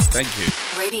Thank you.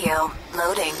 Radio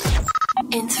loading.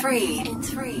 In three,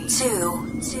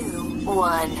 two,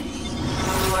 one.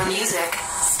 Your music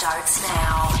starts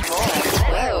now.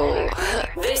 Whoa.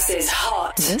 This is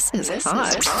hot. This is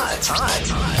hot.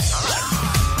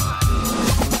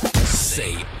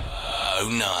 Say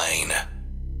 09.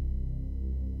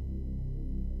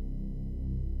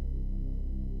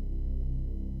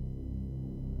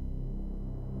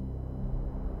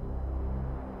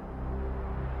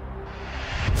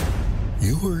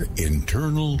 Your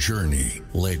internal journey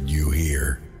led you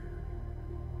here.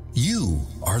 You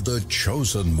are the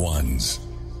chosen ones.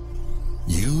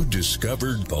 You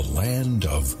discovered the land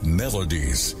of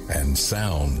melodies and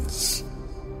sounds.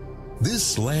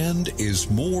 This land is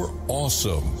more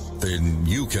awesome than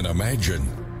you can imagine.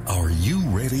 Are you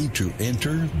ready to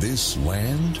enter this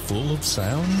land full of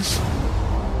sounds?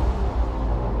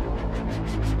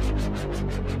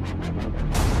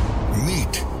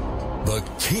 Meet the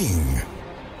King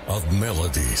of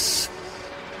Melodies.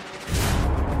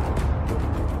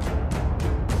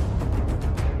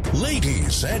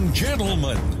 Ladies and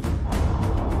gentlemen,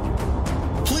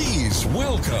 please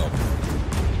welcome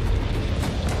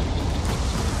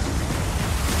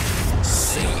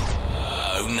C09.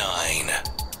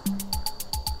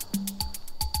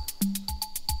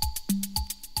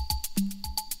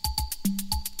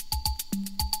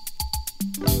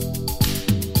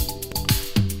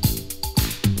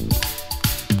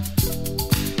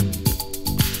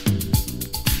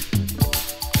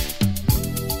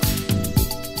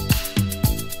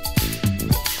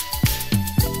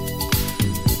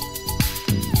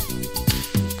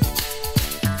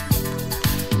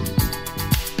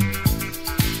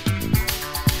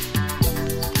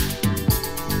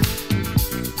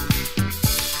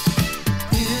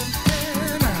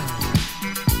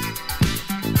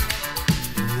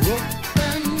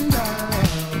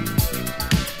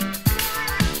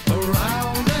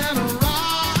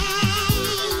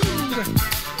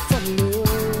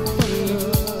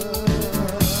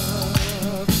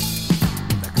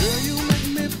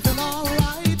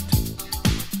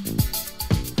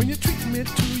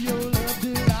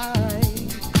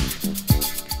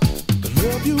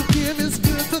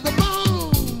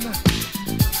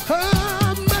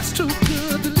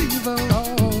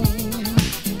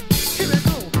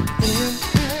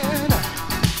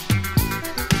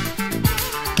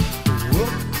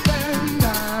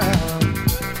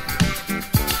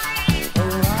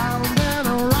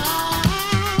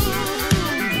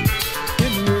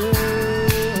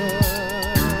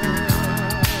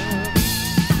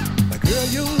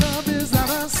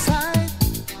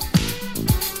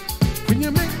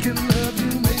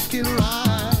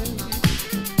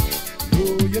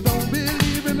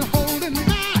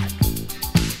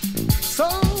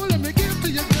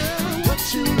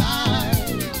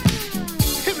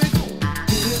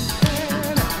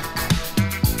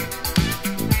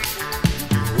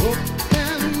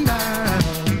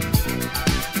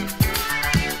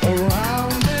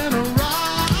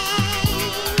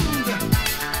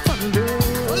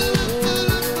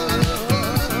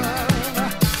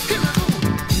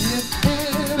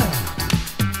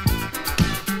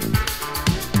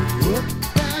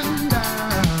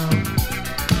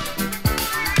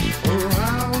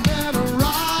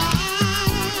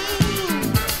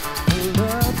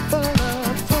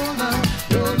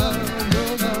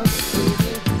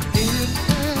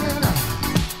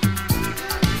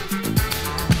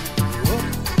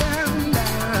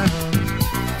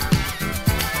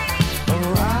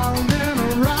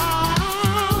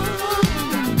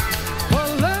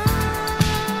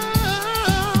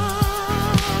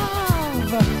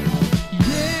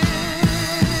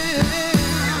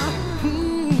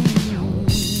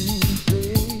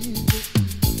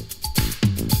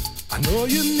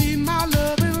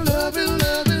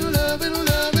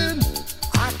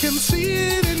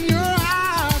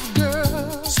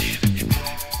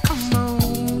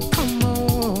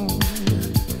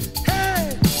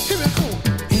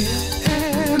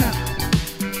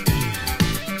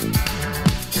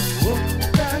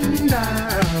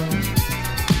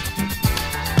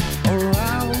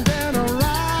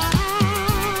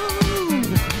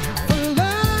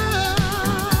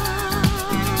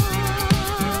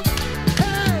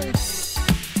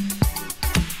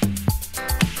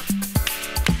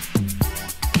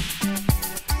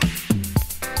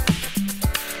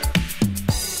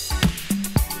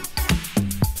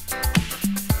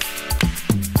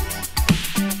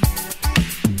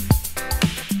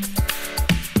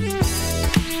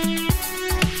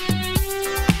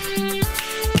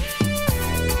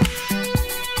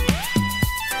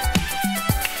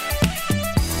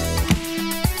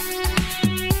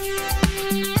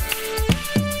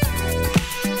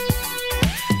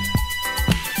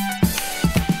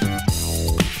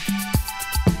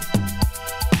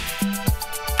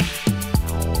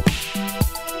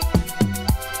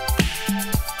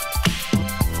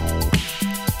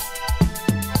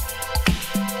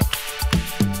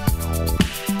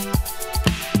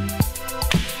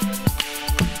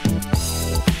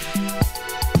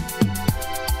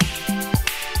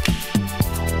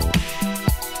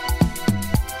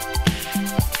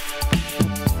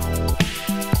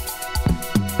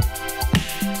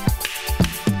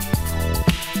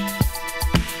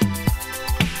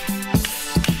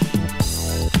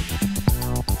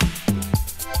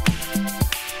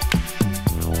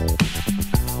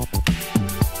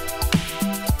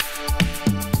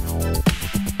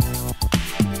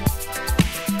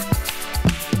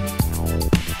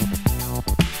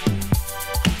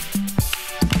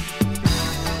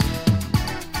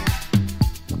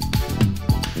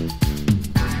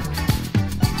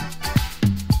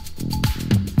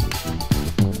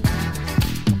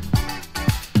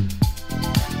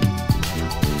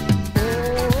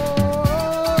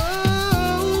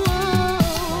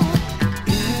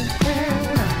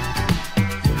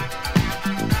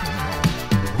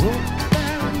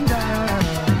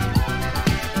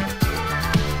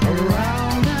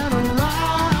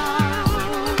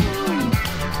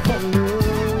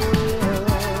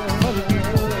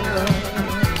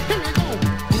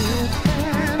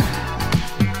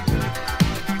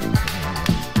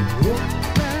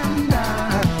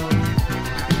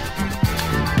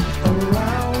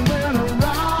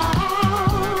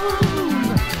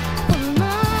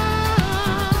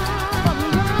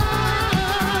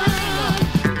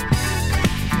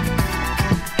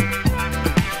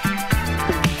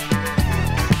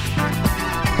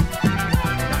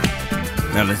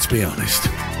 Now, let's be honest.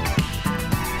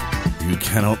 You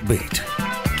cannot beat.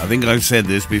 I think I've said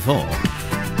this before.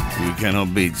 You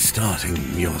cannot beat starting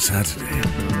your Saturday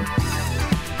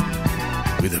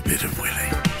with a bit of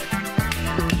Willie.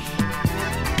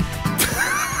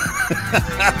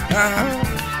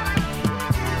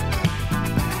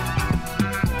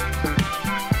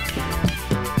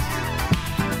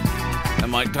 That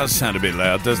mic does sound a bit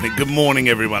loud, doesn't it? Good morning,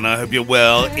 everyone. I hope you're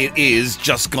well. It is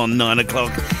just gone 9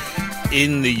 o'clock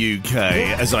in the UK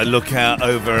as I look out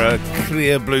over a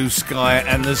clear blue sky,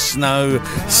 and the snow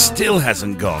still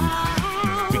hasn't gone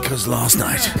because last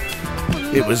night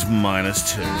it was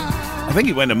 -2. I think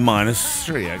it went to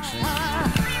 -3 actually.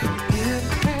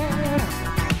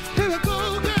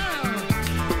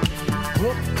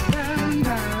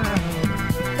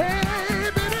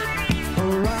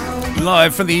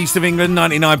 Live from the east of England,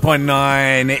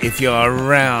 99.9. If you're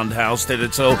around Halstead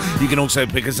at all, you can also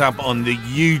pick us up on the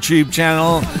YouTube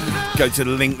channel. Go to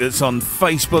the link that's on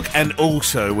Facebook, and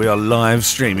also we are live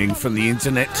streaming from the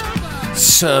internet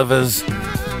servers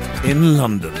in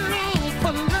London.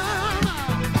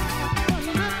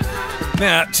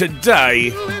 Now,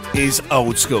 today is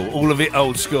old school. All of it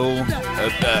old school,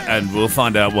 and we'll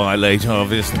find out why later,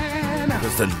 obviously.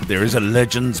 Because there is a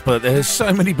legends, but there's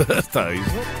so many birthdays.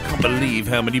 Can't believe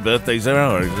how many birthdays there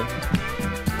are, is it?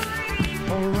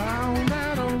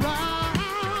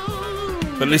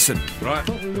 But listen, right?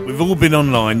 We've all been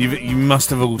online. You must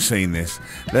have all seen this.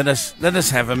 Let us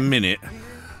have a minute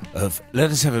of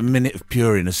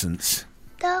pure innocence.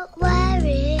 Don't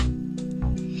worry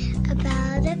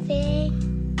about a thing.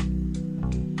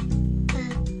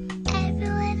 Every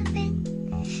little thing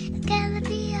is gonna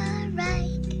be alright.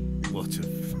 What a...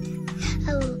 I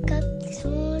woke up this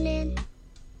morning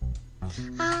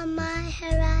on my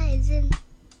horizon.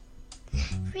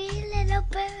 3 little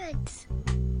birds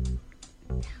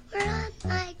were on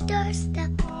my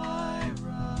doorstep,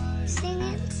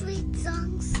 singing sweet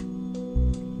songs,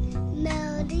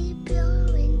 melody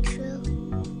pure and true.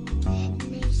 And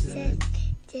they said,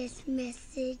 this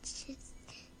message is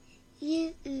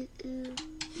you.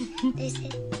 They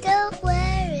said, don't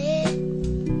worry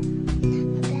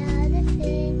about a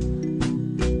thing,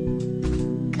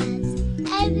 'cause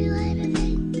every little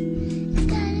thing is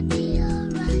gonna be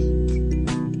alright.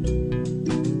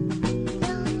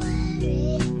 Don't worry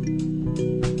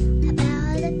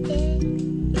about a thing,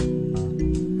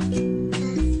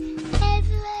 'cause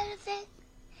every little thing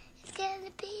is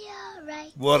gonna be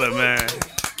alright. What a man.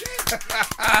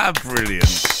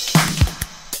 Brilliant.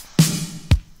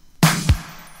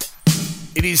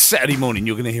 It is Saturday morning.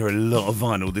 You're going to hear a lot of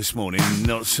vinyl this morning.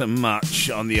 Not so much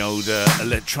on the old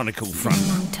electronical front. It's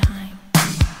been a long time.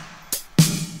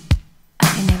 I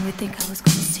can never think I was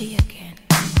going to see you again.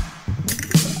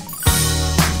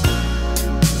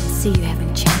 See, you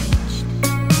haven't changed.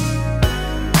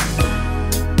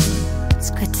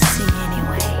 It's good to see you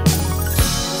anyway.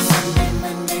 Sunday,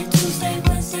 Monday, Tuesday,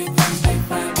 Wednesday, Thursday,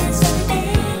 Friday, Saturday.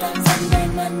 Sunday,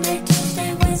 Monday,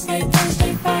 Tuesday, Wednesday,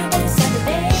 Thursday, Friday,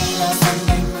 Saturday.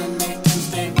 Sunday, Monday,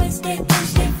 Tuesday, Wednesday,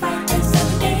 Thursday, Friday,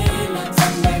 Saturday.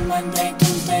 Sunday, Monday,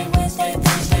 Tuesday, Wednesday,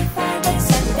 Thursday, Friday,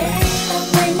 Saturday.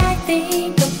 When I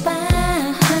think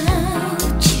about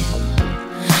you,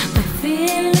 my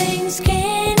feelings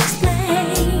can't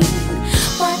explain.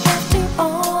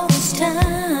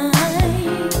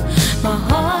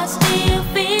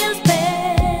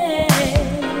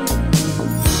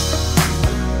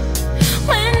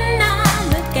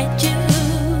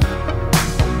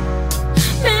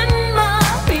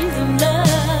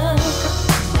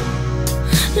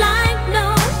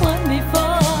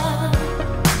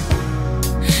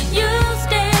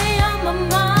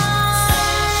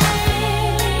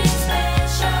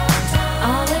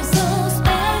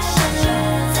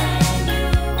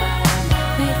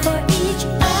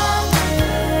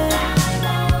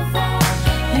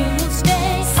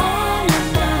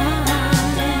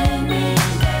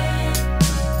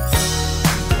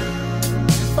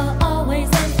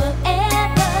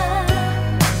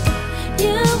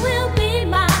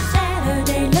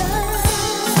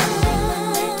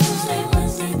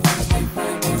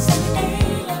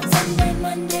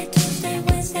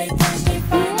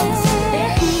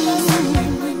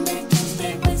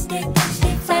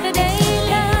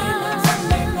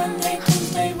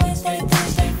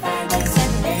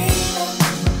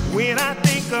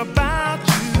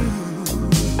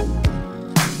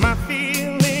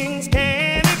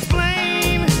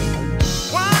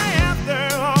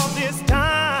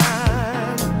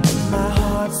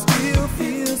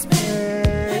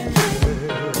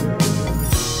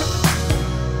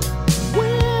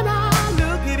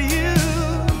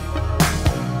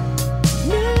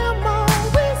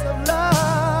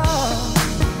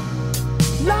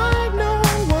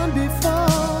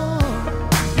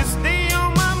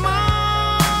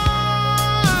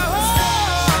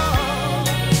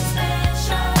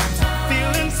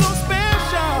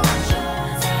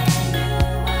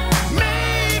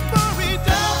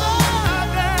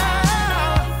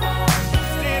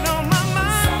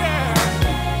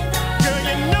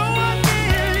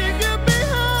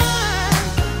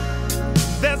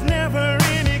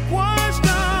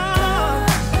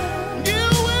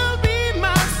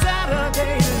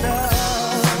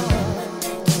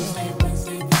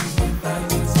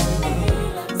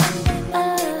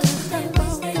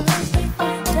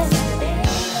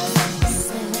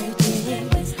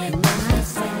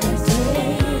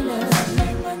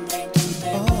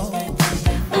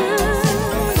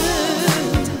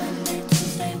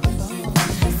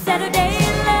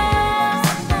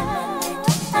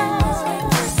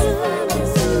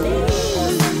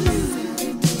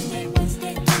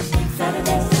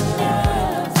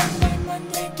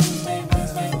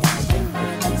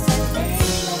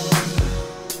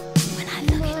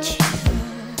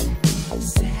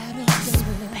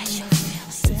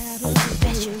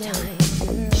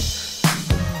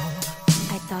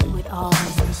 we'd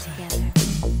always be together.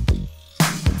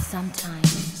 But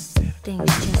sometimes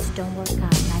things just don't work out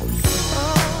like we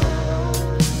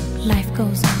thought. Life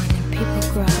goes on and people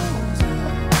grow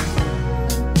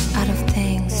out of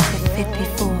things that fit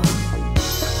before.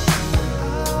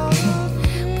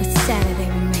 But Saturday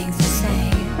remains the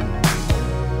same,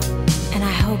 and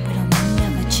I hope it'll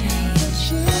never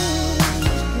change.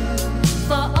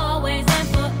 For always and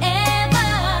forever,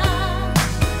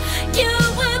 you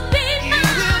will be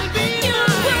mine. You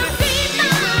will be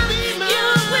mine. You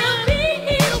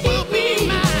will be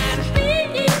mine.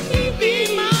 Be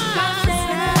mine.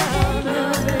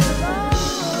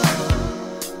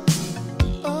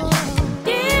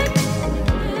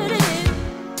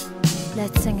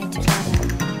 Let's sing it together.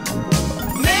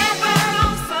 Never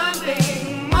on Sunday,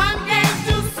 Monday's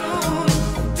too soon.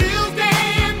 Tuesday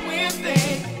and Wednesday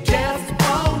just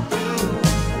won't do.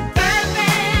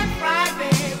 Thursday and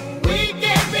Friday,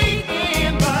 weekend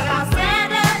begin, but our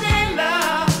Saturday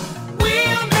love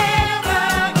will never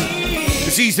end.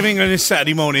 It's East of England this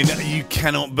Saturday morning. You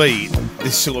cannot beat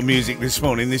this sort of music this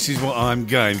morning. This is what I'm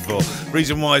going for.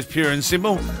 Reason why is pure and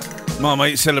simple. My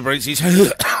mate celebrates his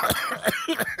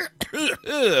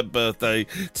birthday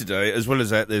today. As well as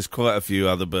that, there's quite a few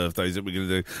other birthdays that we're going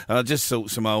to do. And I just thought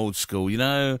some old school, you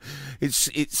know,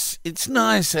 it's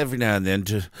nice every now and then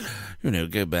to, you know,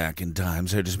 go back in time,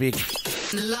 so to speak.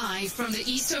 Live from the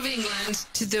east of England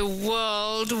to the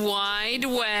World Wide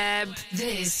Web.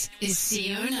 This is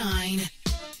CO9.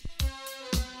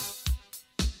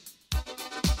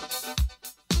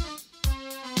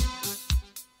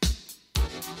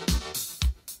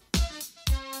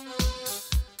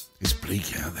 It's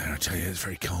bleak out there, I tell you, it's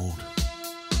very cold.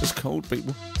 It's cold,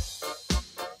 people.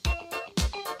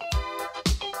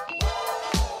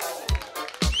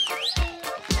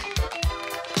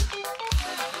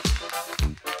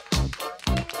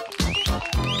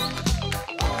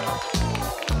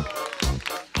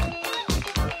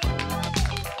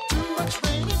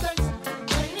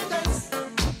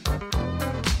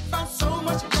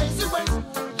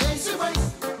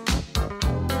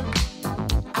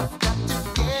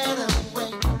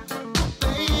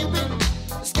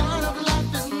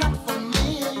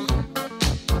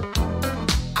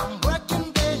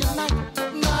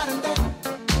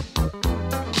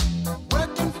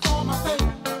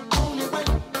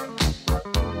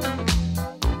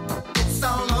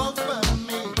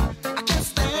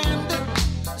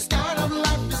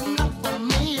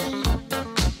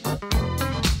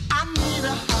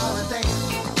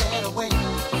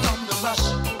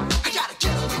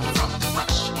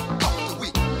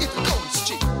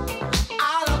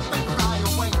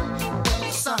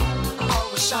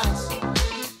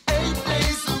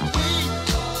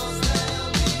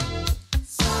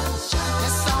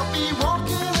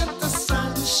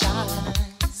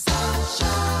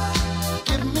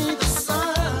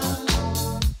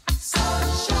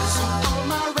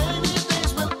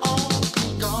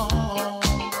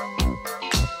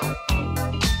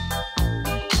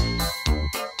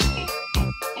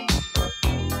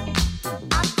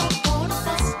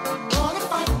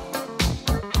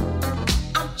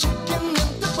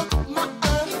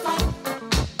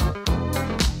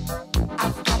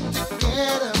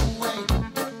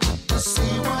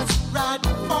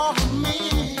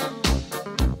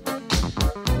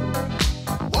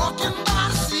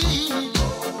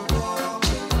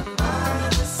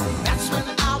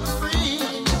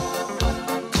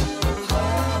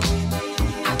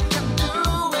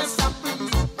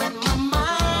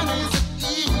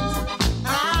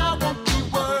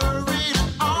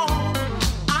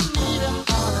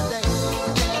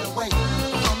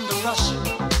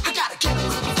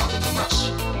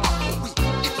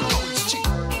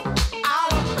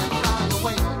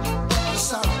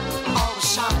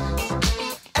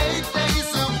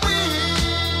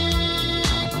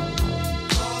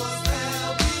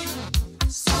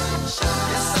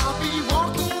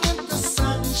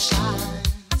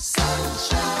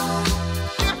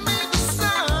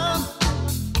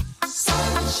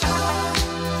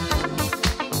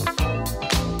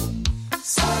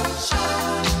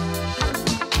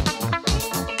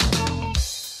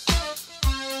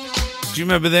 Do you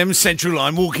remember them? Central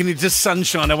Line, walking into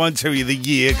sunshine. I won't tell you the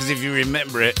year, because if you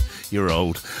remember it, you're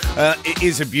old. It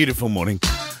is a beautiful morning.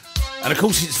 And of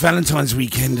course, it's Valentine's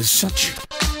weekend as such.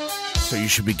 So you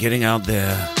should be getting out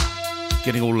there,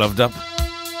 getting all loved up.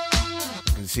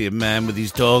 You can see a man with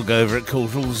his dog over at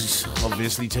Courtall's. He's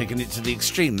obviously taking it to the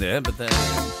extreme there, but there.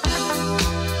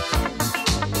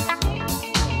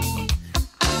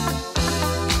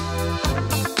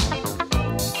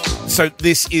 So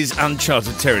this is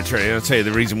uncharted territory. I'll tell you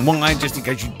the reason why, just in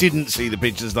case you didn't see the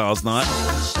pictures last night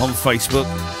on Facebook.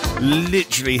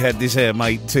 Literally had this hair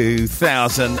made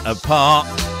 2,000 apart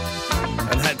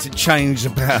and had to change the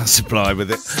power supply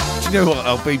with it. Do you know what?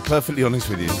 I'll be perfectly honest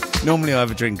with you. Normally I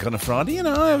have a drink on a Friday, you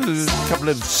know, I have a couple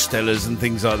of Stellas and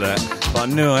things like that. But I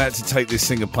knew I had to take this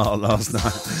thing apart last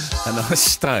night, and I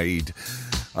stayed.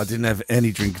 I didn't have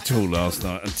any drink at all last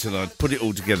night until I put it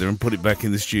all together and put it back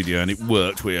in the studio, and it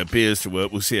worked. We had beers to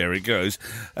work. We'll see how it goes.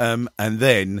 And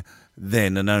then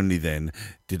and only then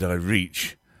did I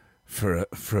reach for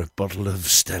a bottle of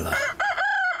Stella.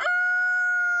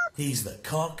 He's the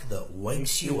cock that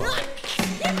wakes you up.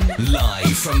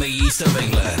 Live from the east of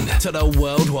England to the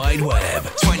World Wide Web,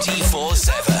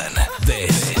 24/7.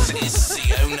 This is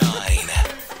CO9.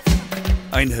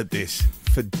 I ain't heard this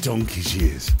for donkey's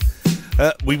years.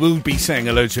 We will be saying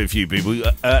hello to a few people.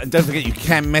 And don't forget, you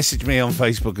can message me on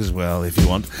Facebook as well if you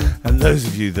want. And those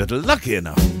of you that are lucky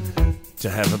enough to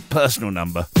have a personal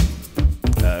number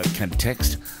can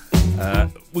text.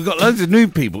 We've got loads of new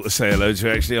people to say hello to,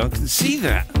 actually. I can see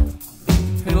that.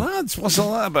 Hey, lads, what's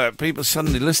all that about? People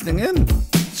suddenly listening in.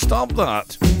 Stop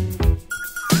that.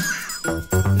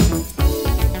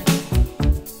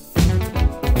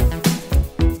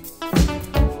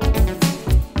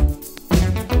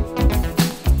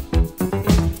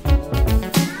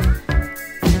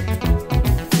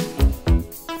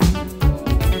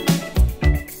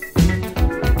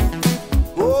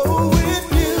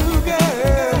 With you, girl.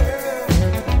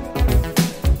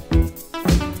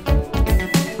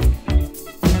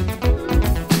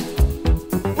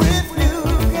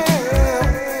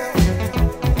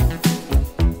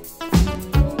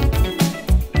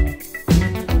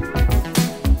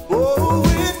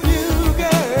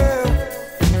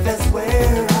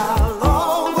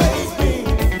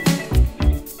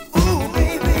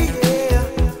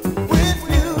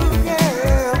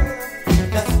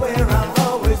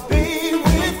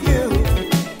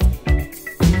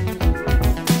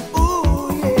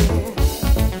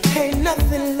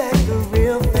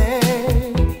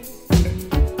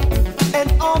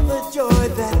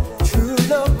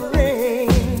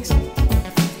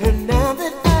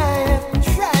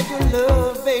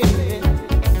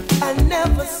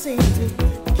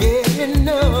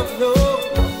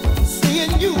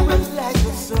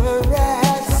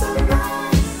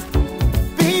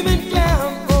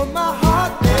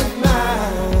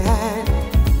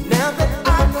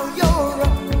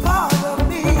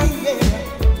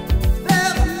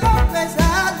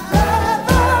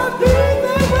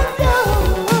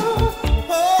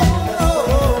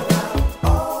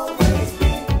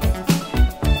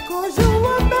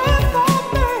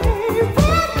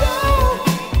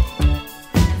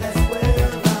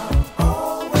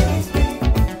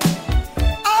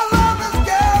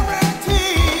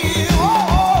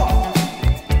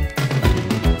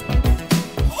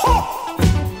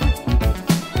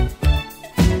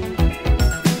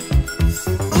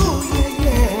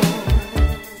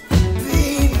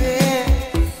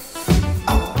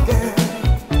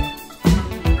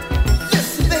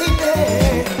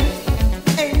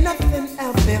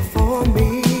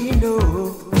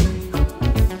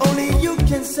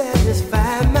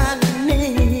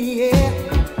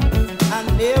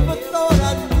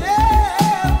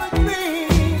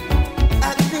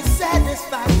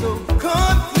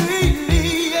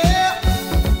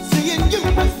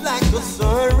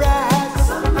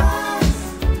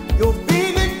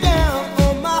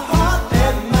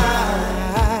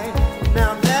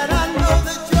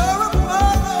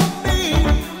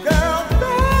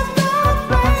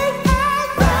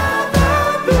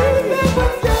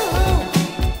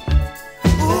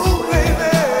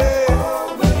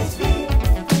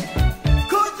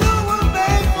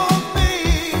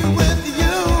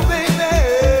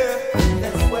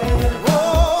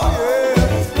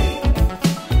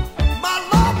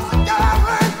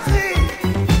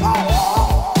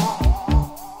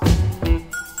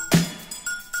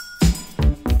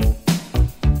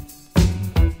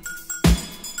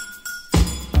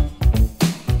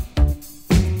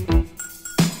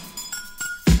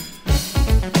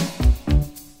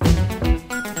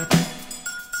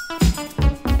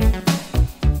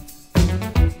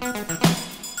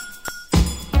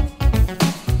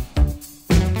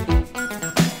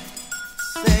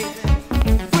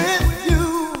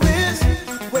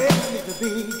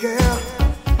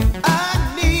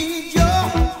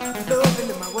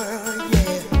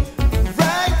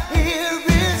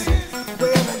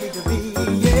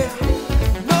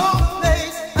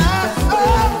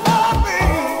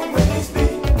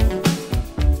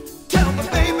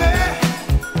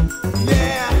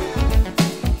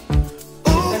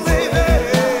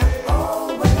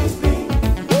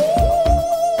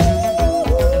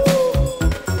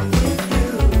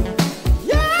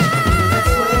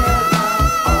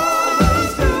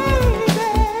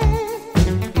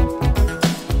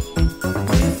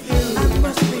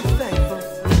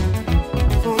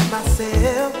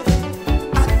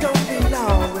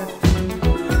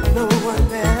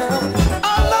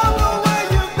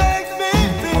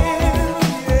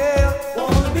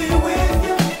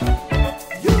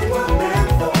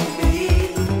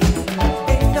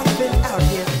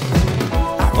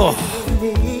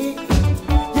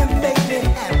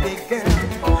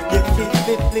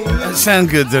 That sound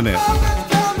good, doesn't it?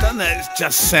 Doesn't that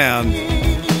just sound? You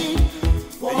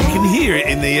can hear it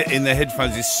in the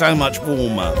headphones. It's so much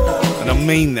warmer, and I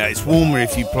mean that. It's warmer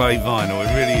if you play vinyl. It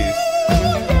really is.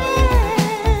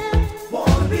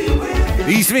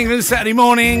 East of England Saturday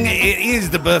morning. It is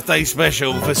the birthday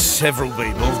special for several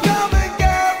people.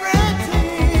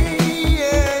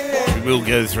 We will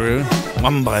go through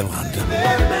one by one.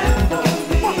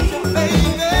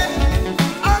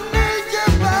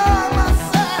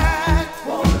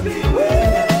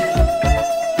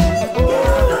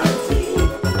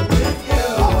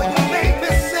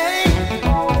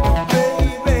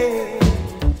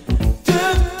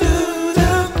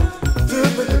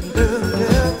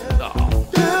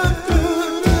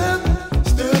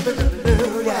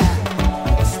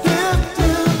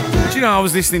 I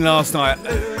was listening last night.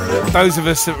 Those of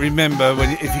us that remember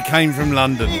if you came from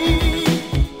London,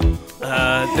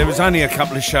 there was only a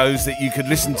couple of shows that you could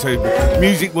listen to. But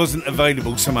music wasn't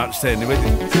available so much then.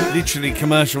 Literally,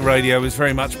 commercial radio was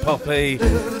very much poppy.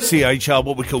 CHR,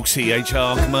 what we call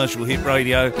CHR, commercial hit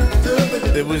radio.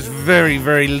 There was very,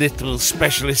 very little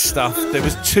specialist stuff. There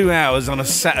was 2 hours on a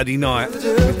Saturday night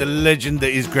with the legend that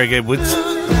is Greg Edwards,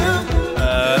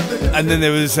 and then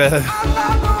there was.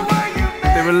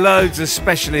 There were loads of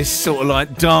specialist sort of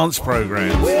like dance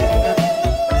programmes.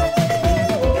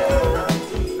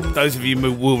 Those of you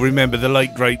who will remember the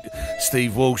late great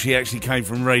Steve Walsh. He actually came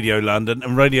from Radio London,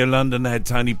 and Radio London had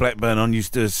Tony Blackburn on.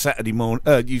 Used to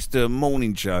a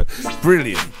morning show.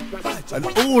 Brilliant. And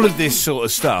all of this sort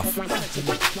of stuff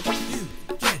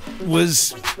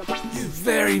was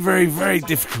very, very, very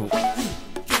difficult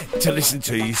to listen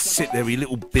to. You sit there with your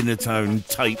little Binatone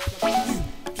tape.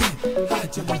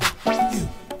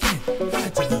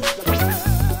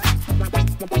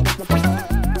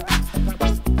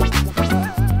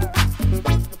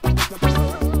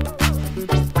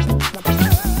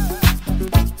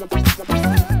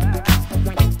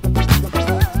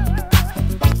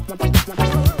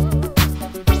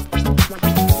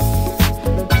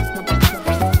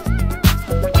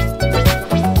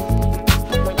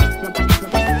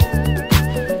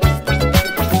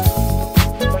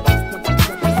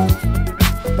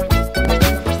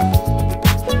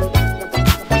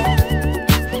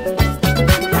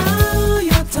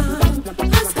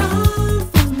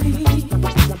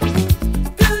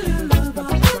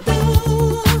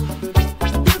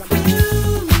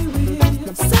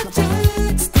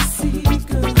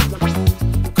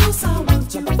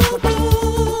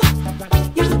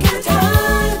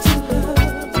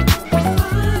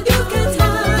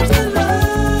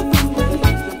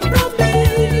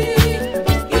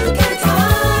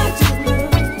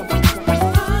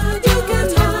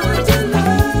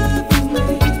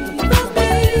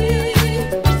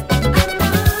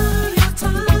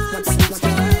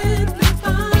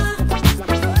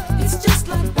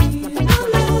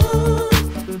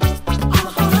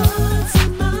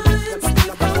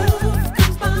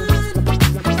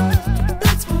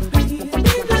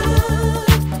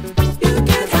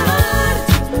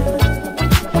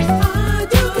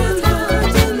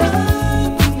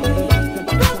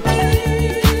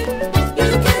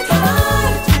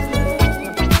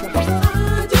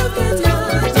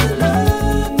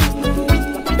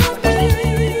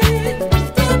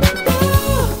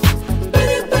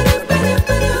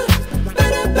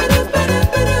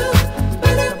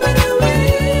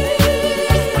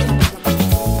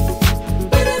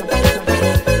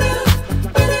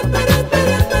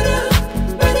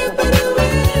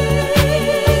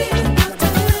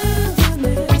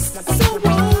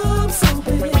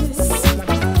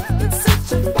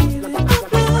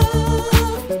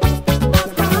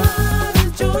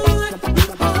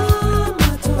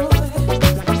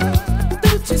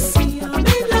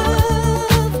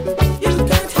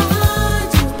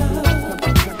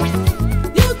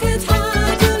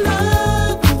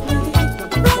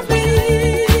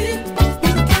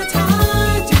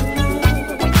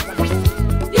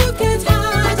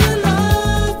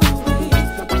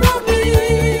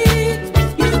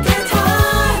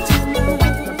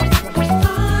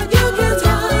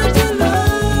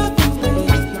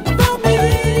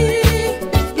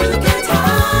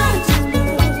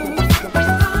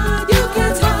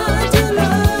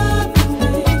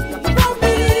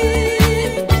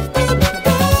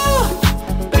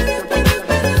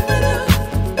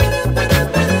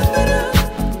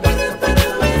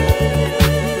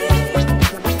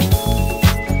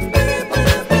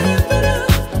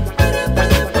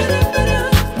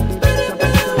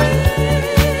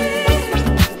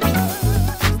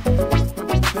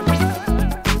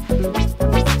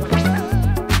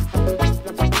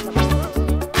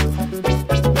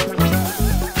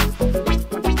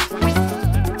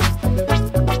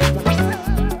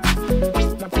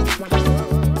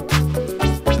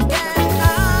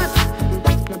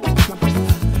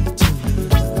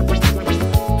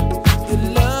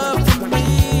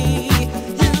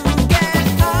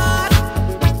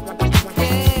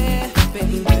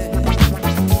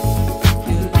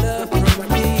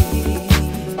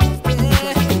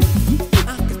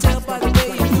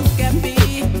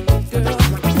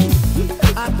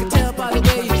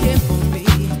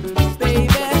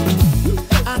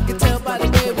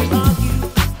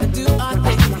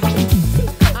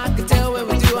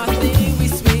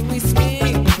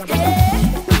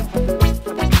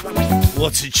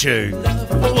 What a tune.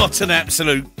 What an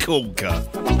absolute corker.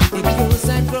 It grows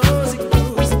and grows, it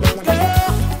grows.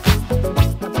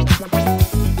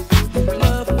 Girl,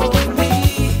 love for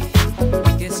me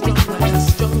gets stronger and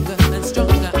stronger and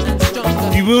stronger and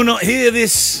stronger. You will not hear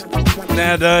this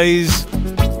nowadays.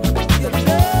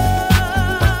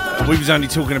 We was only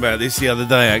talking about this the other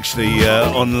day, actually,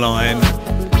 online,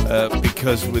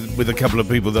 because with a couple of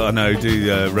people that I know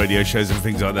do radio shows and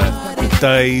things like that. The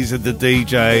days of the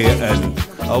DJ and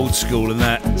old school and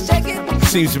that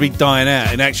seems to be dying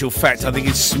out. In actual fact, I think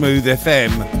it's Smooth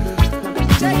FM.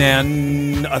 Now,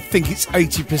 I think it's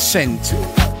 80%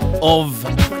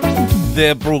 of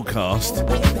their broadcast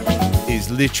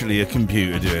is literally a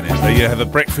computer doing it. They have a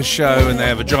breakfast show and they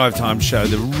have a drive time show.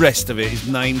 The rest of it is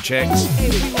name checks.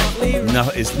 No,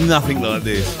 it's nothing like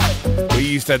this. We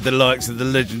used to have the likes of the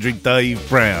legendary Dave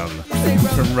Brown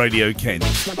from Radio Kent.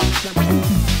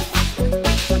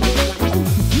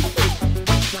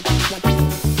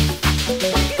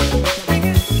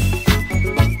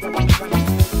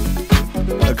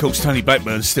 Of course, Tony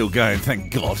Blackburn's still going,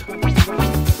 thank God.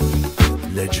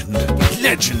 Legend.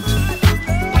 Legend.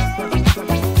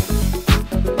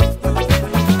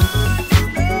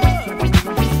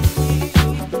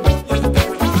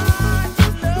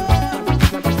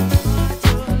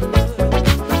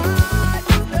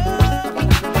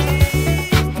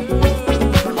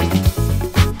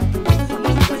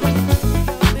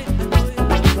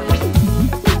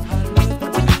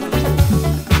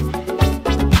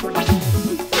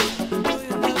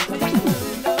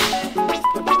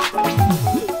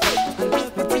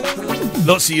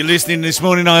 Lots of you listening this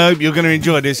morning. I hope you're going to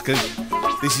enjoy this because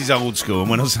this is old school. And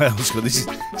when I say old school, this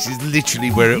is literally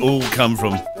where it all come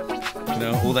from. You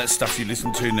know, all that stuff you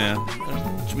listen to now.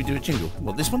 Should we do a jingle?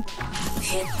 What, this one?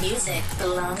 Hit music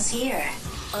belongs here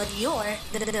on your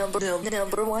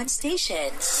number one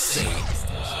station.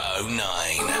 609.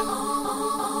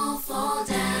 All fall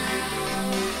down.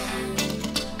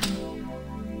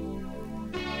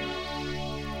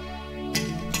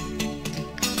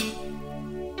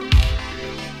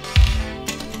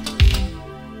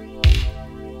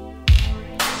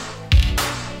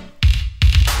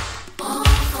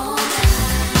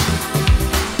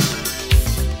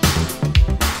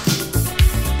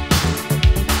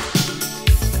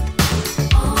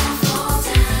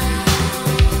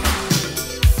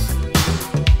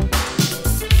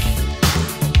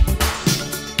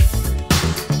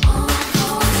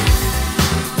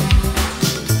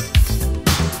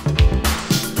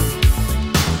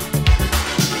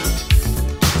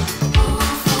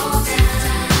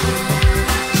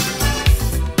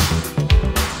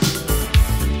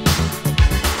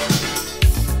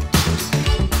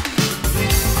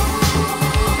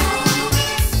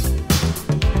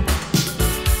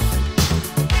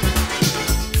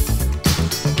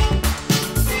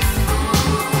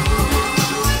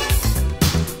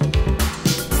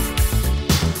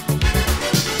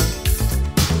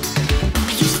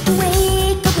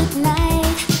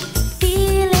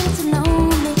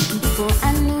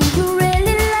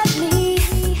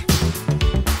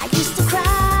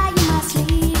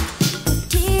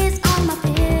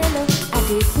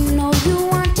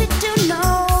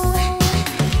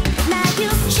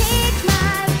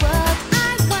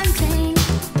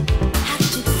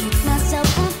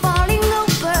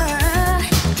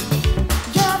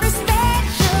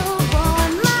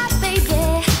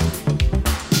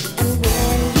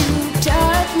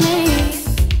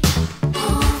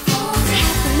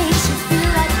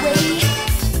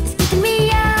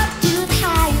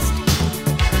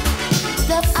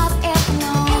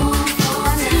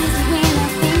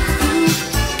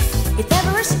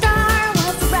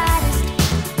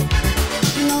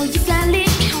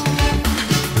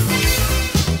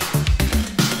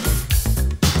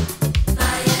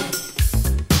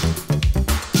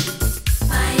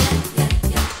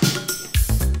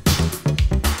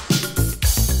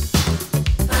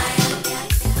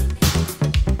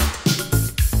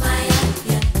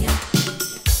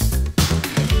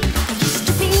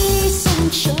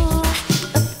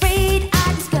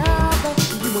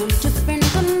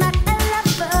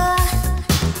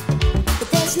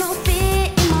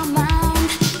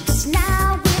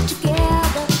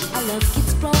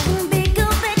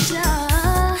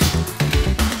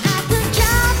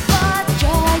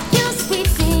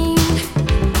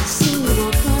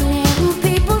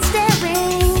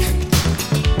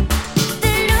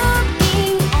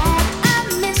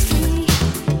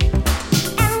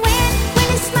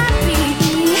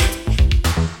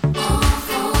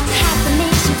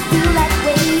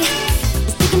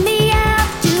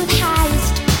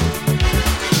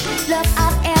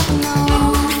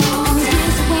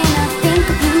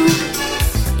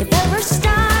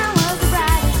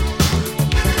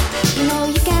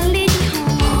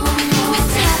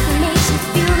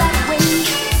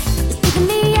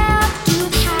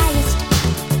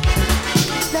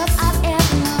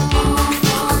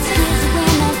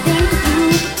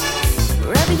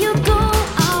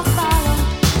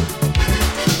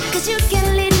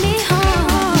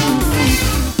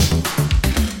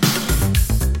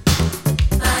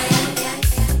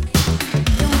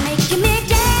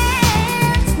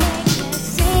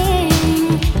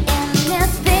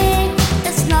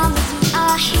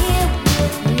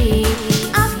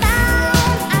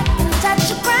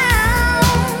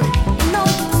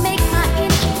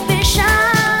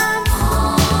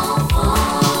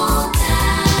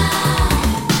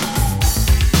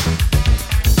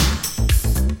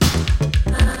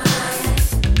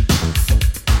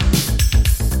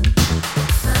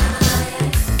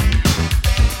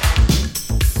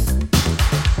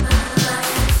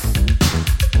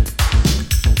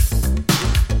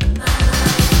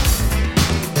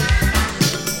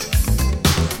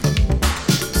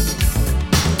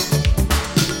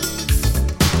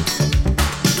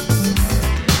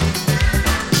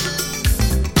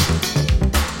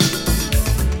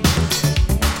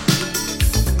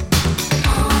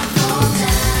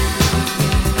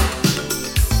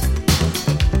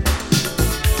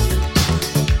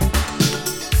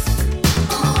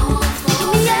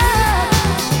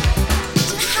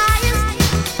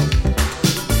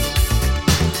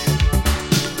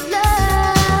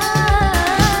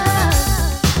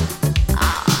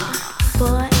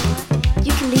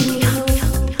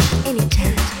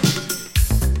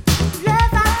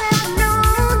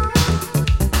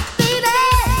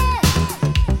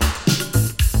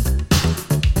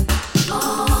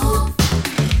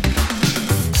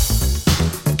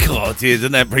 dear,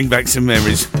 doesn't that bring back some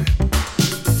memories?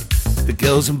 The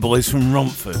girls and boys from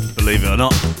Romford, believe it or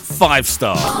not,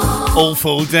 5-star. All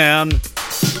Fall Down.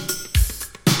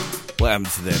 What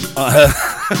happened to them?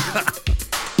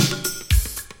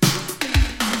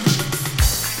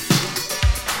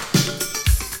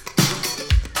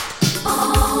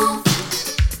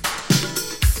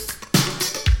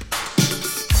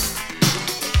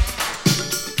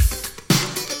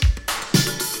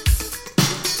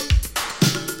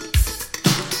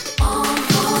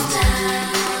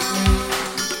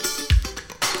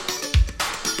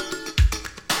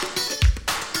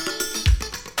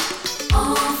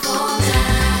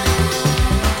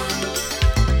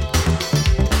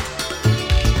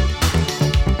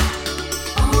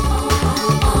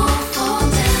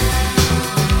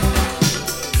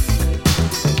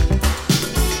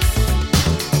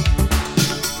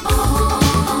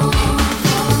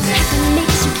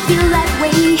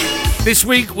 This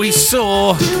week we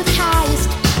saw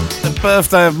the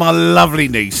birthday of my lovely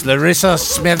niece, Larissa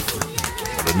Smith.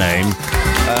 What a name.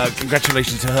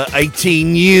 Congratulations to her,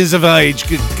 18 years of age.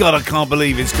 Good God, I can't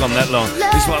believe it's gone that long.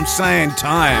 This is what I'm saying,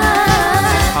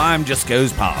 time just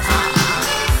goes past.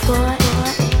 Boy,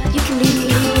 you can leave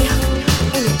me anytime.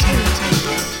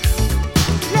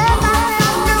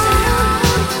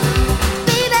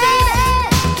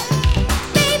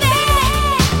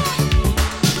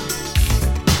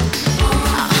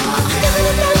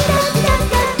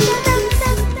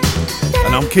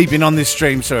 And I'm keeping on this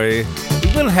stream, sorry.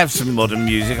 We will have some modern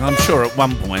music, I'm sure, at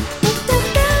one point.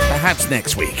 Perhaps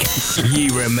next week.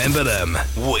 You remember them,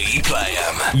 we play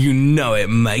them. You know it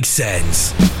makes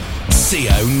sense.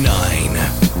 CO9.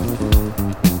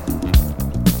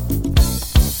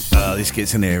 This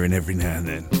gets an airing every now and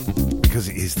then, because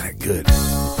it is that good.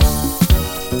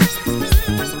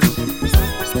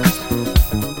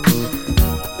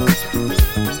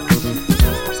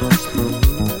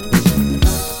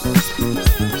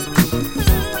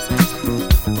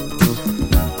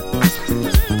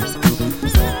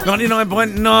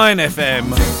 .9 FM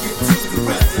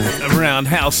around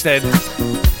Halstead.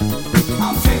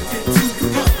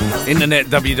 Internet,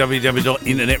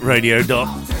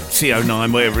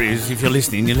 www.internetradio.co9, wherever it is. If you're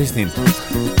listening, you're listening.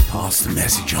 Pass the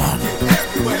message on.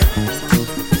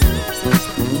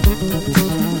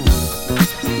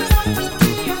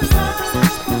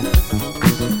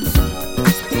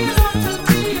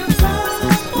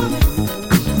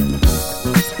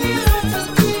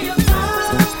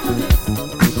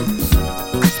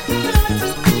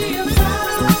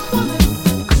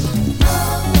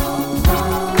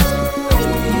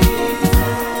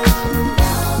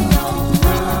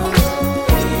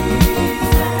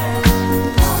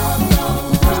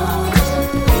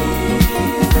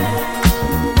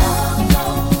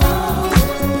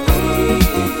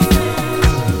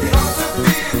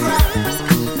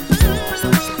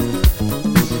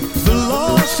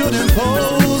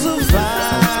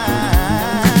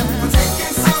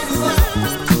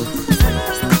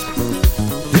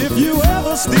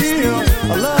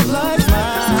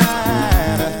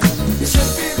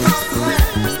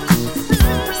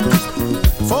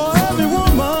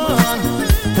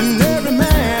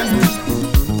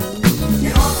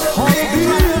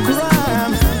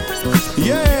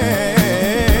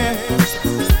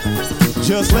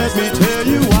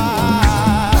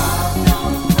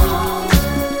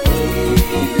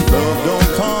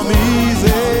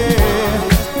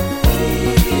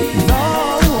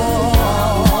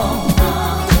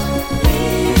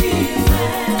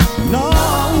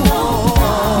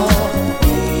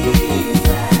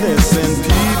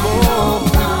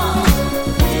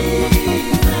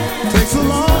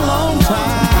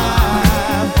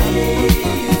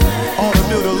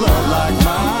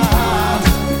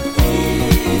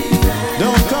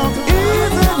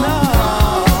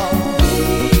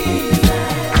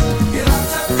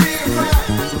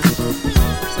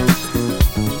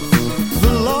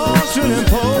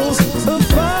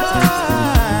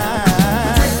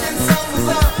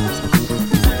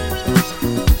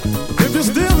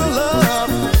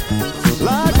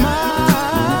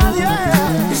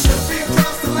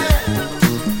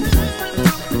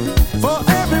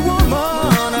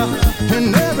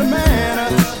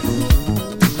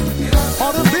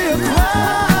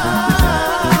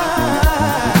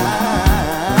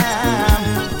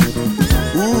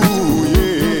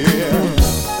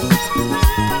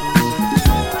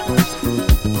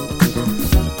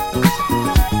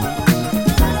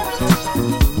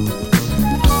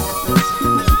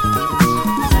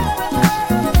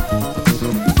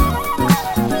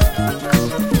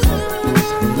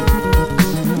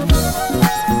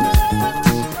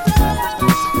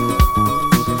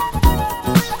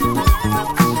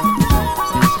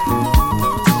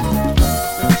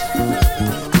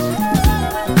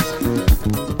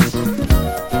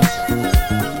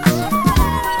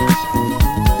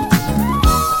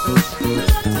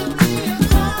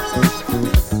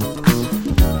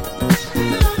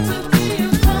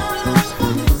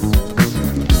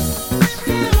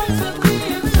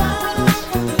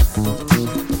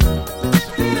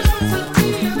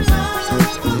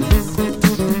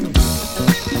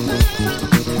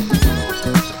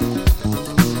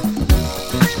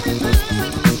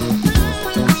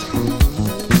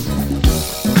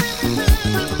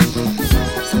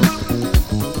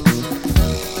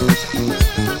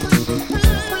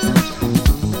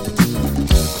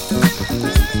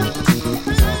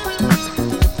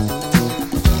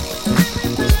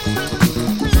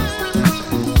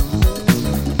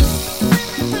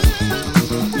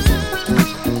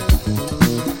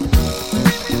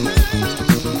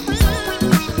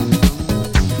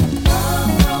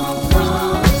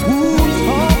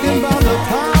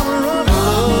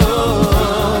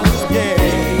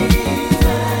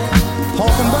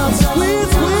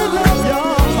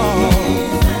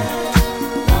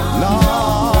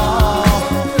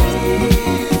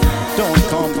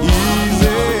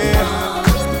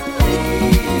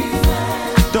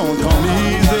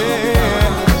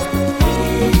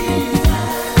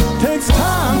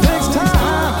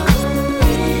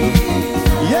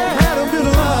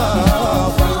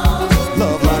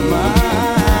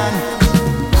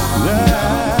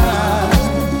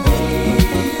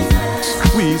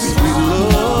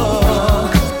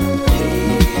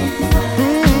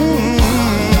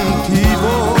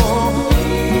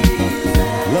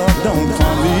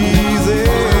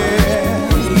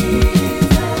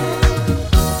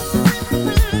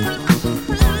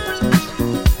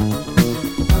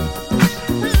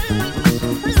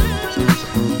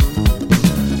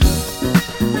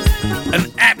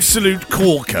 absolute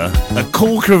corker. A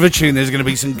corker of a tune. There's going to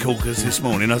be some corkers this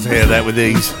morning. I'll hear that with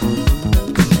these.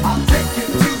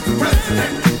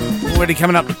 Already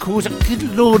coming up the quarter. Good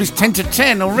Lord, it's 10 to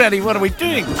 10 already. What are we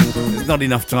doing? There's not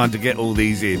enough time to get all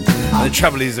these in. And the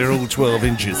trouble is they're all 12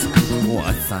 inches. What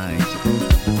a thing.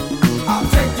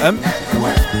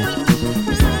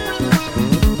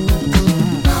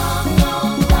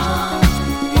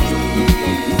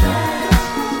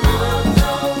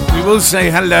 We will say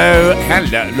hello.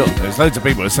 Look, there's loads of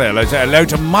people who say hello. Say hello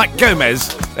to Mike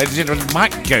Gomez. Ladies and gentlemen,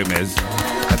 Mike Gomez.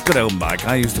 A good old Mike.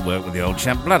 I used to work with the old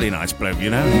chap. Bloody nice bloke,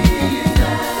 you know.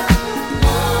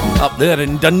 Up there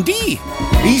in Dundee.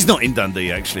 He's not in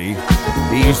Dundee, actually.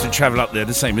 He used to travel up there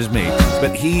the same as me.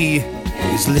 But he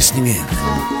is listening in.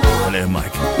 Hello,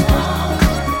 Mike.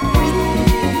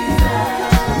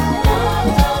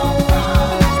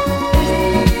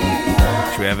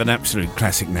 Should we have an absolute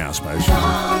classic now, I suppose?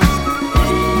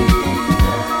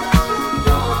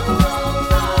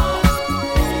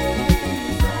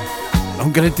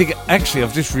 I'm going to dig it. Actually,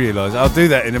 I've just realised. I'll do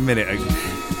that in a minute.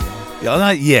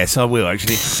 Yes, I will,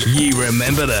 actually. You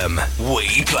remember them.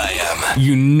 We play them.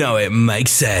 You know it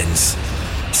makes sense.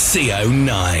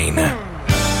 CO9.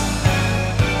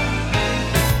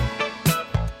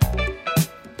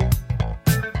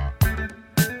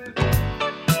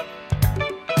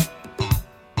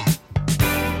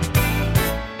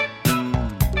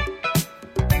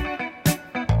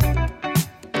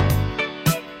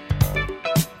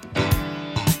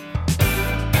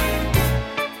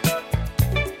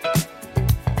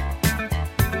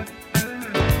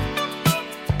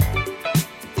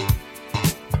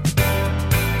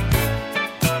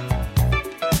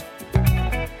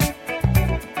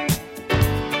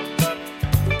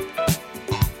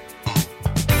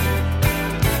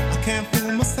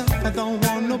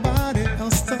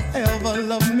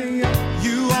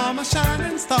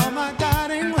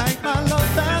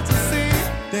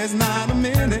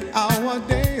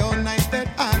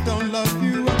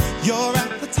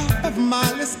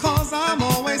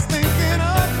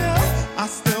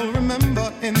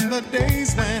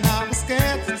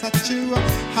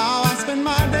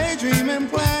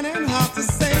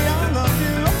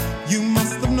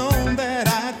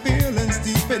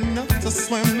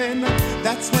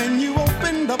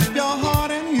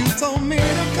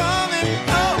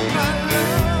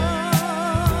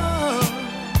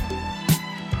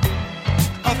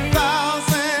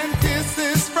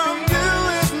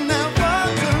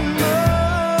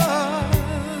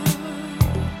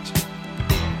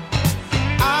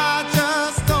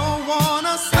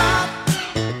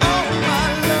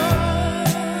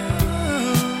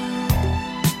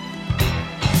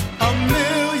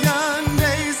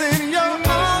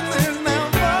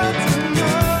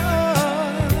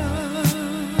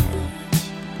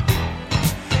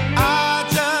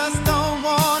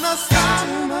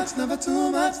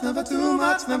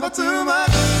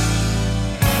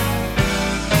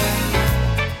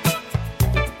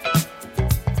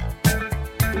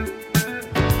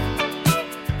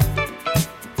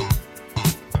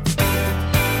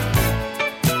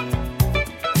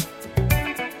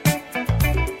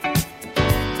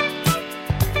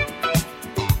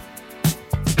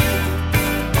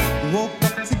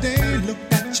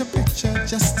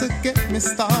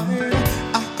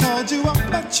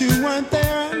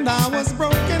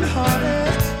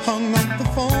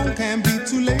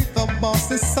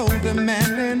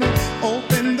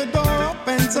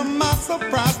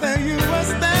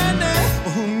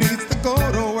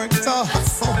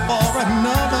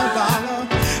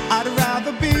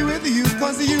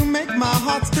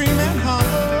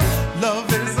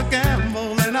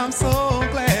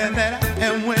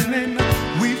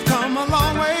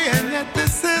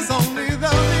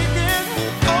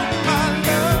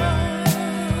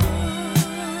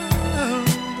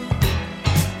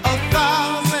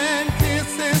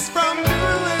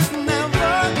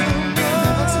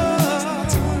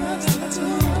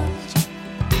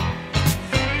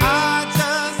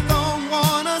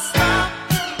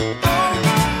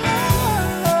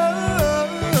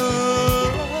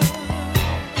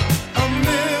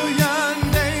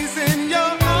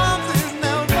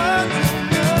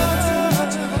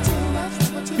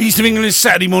 East of England is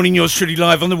Saturday morning, yours truly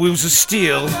live on the Wheels of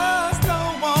Steel.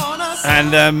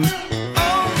 And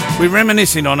we're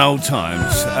reminiscing on old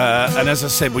times. And as I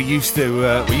said, we used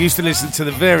to listen to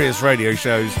the various radio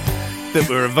shows that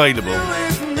were available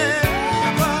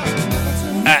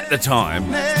at the time.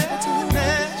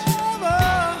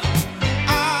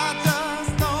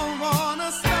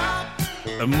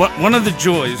 And one of the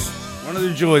joys One of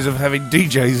the joys of having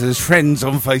DJs as friends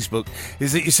on Facebook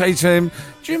is that you say to them,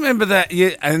 do you remember that?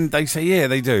 Yeah, and they say, yeah,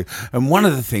 they do. And one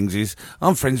of the things is,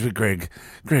 I'm friends with Greg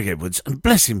Edwards, and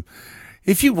bless him,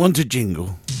 if you want a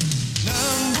jingle.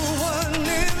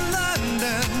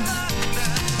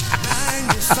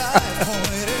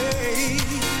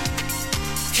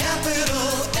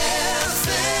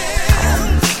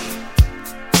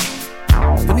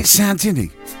 Doesn't it sound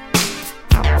tinny?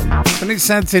 Doesn't it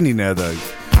sound tinny now, though?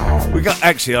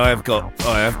 I have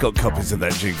got copies of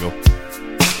that jingle.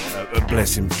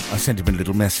 Bless him. I sent him a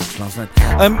little message last night.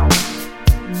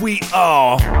 We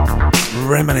are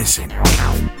reminiscing.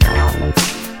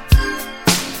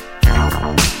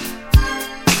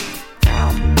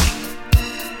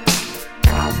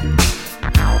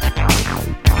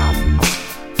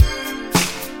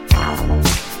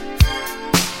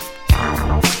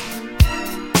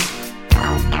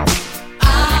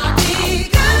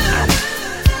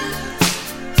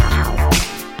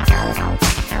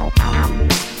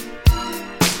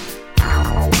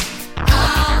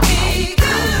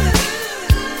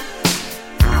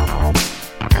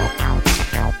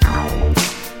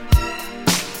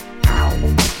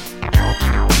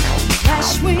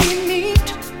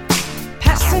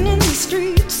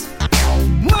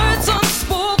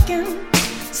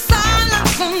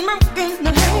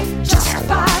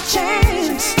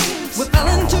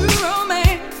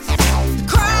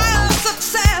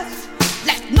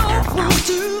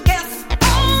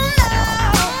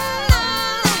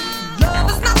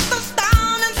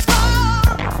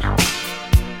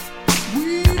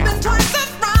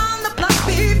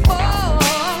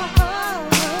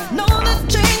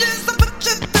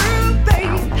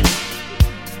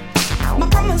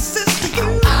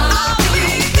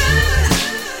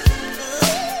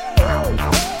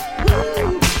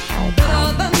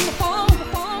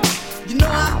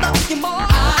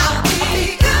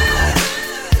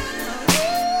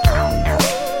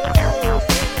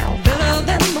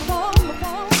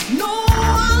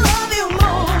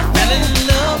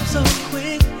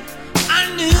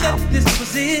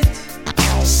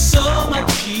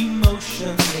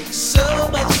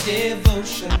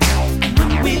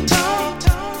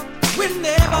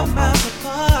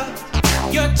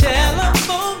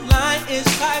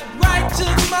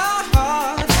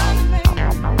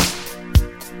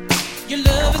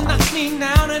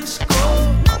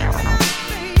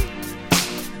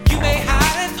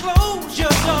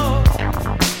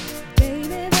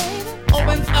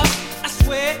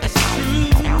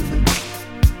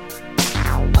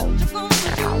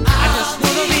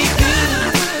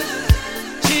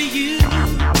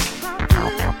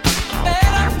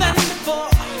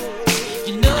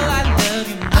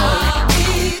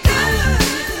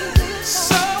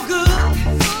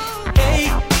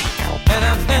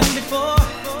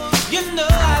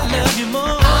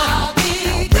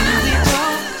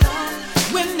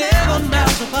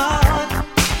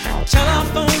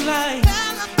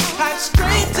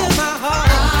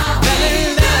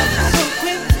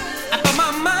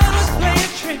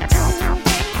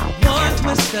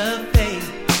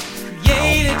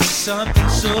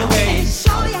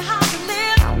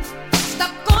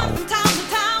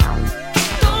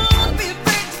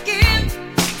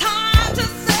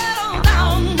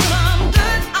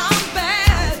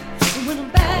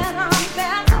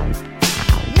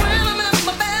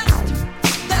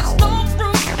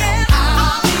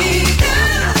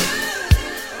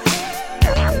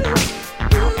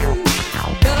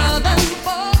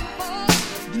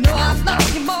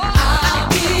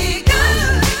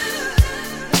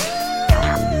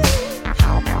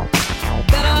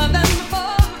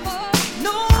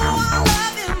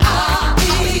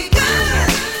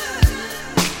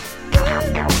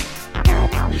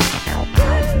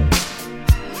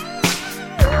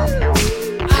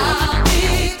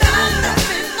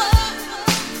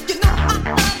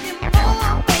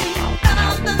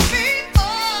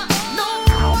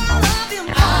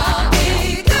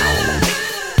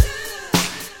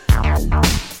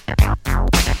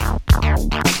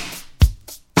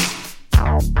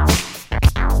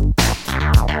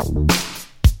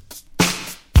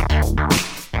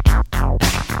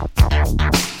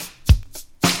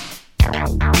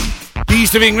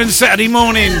 Of England Saturday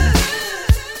morning.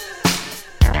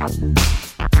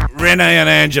 Renee and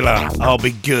Angela, I'll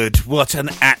be good. What an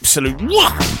absolute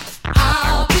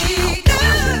I'll be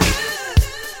good.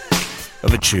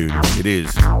 Of a tune, it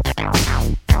is.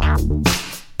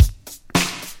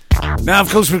 Now, of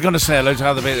course, we're going to say hello to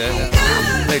other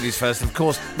ladies first, of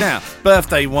course. Now,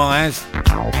 birthday wise,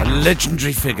 a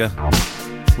legendary figure.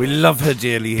 We love her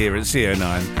dearly here at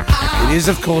CO9. It is,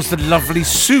 of course, the lovely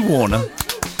Sue Warner.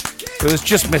 who has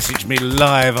just messaged me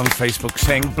live on Facebook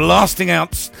saying, blasting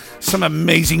out some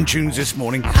amazing tunes this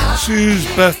morning. Sue's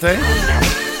birthday,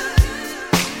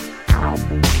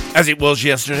 as it was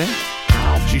yesterday.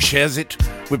 She shares it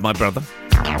with my brother.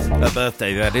 Her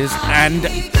birthday, that is. And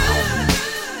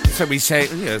so we say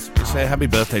happy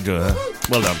birthday to her.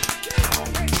 Well done.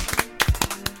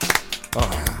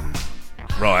 Oh.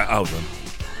 Right, hold on.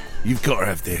 You've got to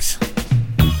have this.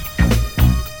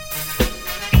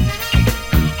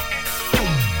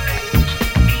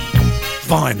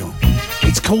 Vinyl.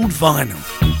 It's called vinyl.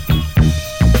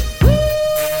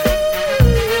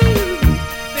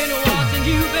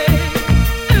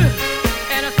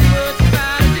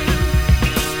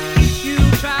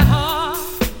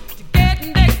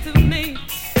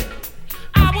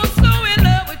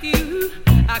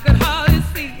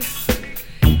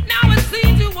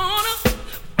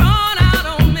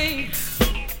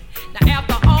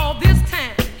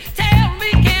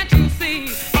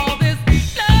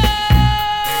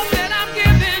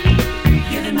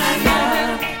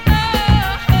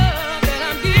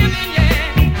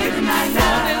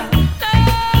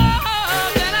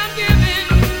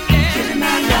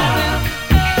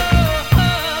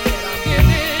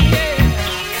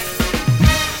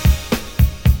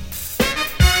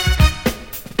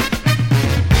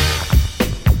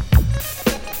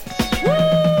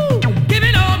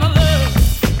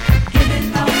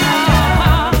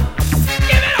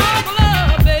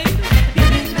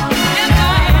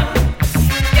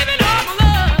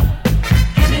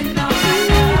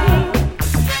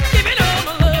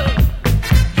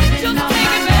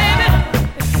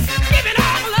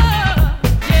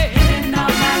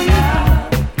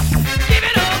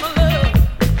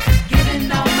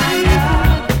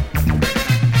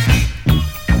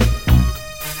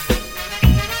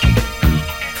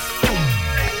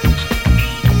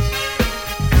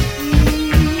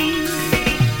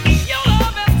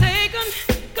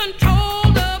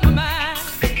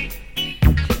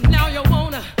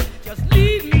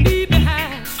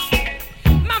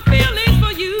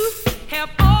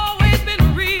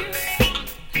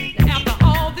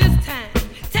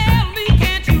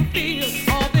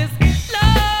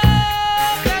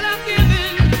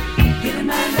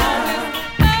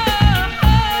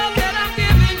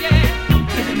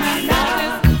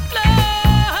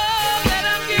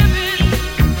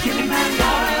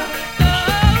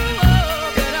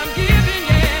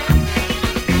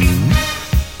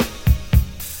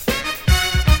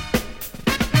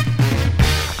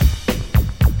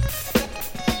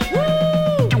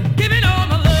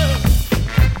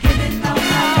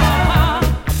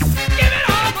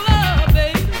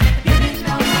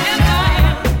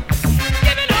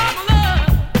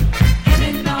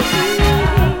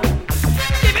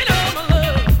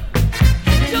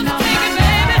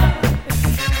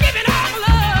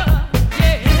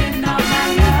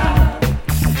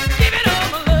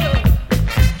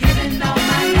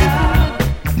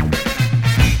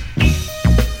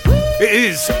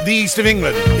 The East of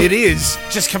England. It is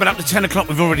just coming up to 10 o'clock.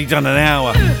 We've already done an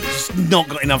hour. Just not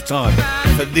got enough time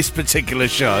for this particular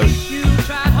show.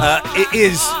 It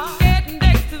is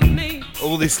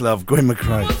All This Love, Gwen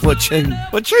McRae. What tune?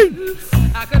 What tune?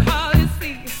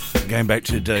 Going back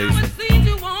to the days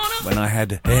when I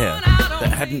had hair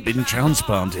that hadn't been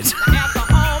transplanted.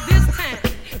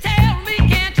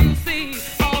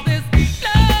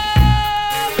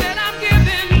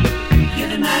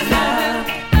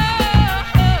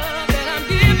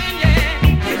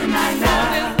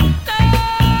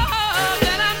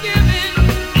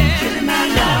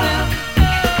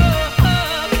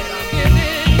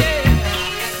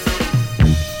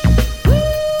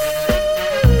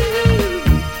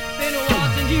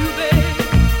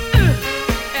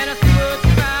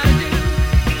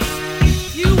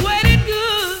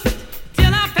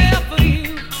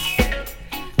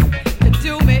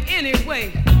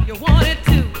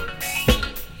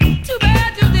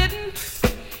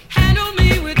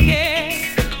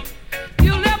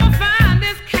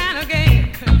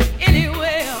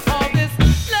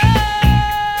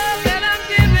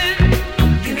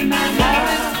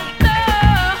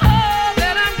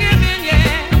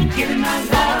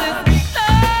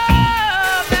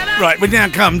 Right, we now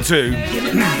come to...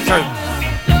 so,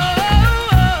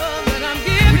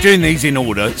 we're doing these in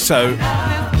order, so...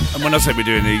 And when I say we're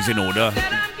doing these in order,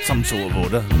 some sort of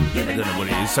order, I don't know what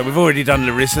it is. So we've already done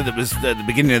Larissa, that was at the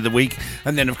beginning of the week.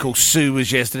 And then, of course, Sue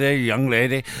was yesterday, a young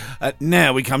lady.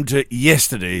 Now we come to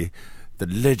yesterday, the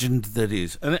legend that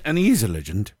is. And he is a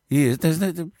legend. He is. There's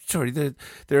no... Sorry, there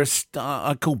are...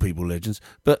 I call people legends.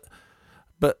 But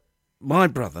my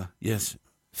brother, yes,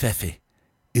 Fefe,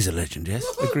 is a legend, yes?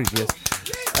 Agreed, yes.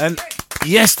 And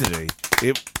Yesterday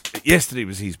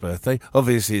was his birthday.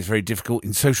 Obviously, it's very difficult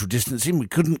in social distancing. We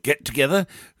couldn't get together,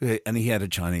 and he had a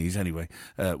Chinese anyway,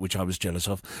 which I was jealous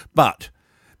of. But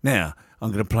now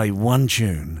I'm going to play one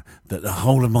tune that the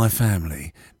whole of my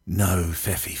family know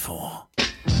Feffy for.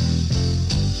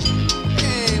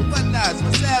 Hey, what nuts?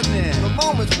 What's happening? The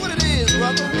moments, what it is,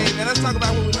 brother? Hey, man, let's talk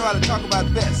about what we know how to talk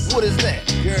about best. What is that?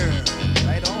 Girl,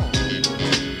 right on.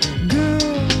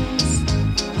 Girls,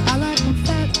 I like them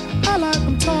fat, I like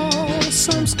them tall,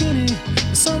 some skinny,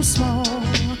 some small.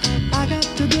 I got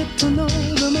to get to know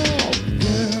them all.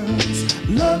 Girls,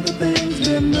 love the things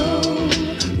they know,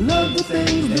 love the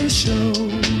things they show.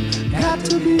 Got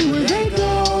to be where they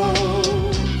go.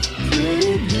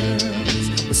 Pretty girls,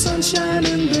 with sunshine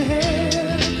in their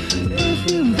hair, the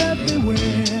perfume that they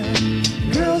wear.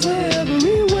 Girls are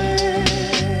everywhere.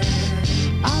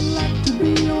 I like to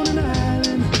be on an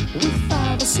island with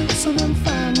 5 or 6 of them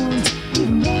fine ones.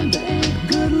 Even one that ain't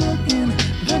good looking,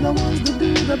 they're the ones that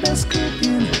do the best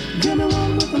cooking. Give me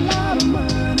one with a lot of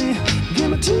money, give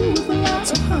me 2 with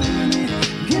lots of honey,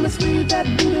 give me 3 that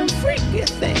do them freaky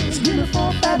things, give me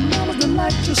 4 fat mamas that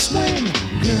like to swing.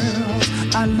 Girls,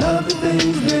 I love the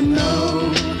things they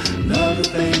know, love the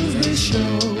things they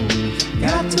show.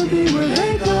 Got to be where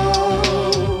they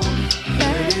go.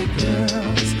 Hey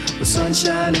girls, the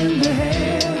sunshine in their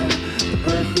hair, the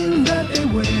perfume that they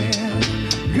wear.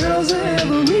 Girls are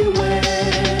everywhere.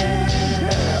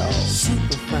 Girls,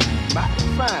 super fine, Mighty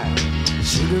fine.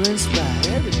 sugar and spice.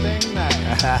 Everything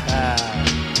nice.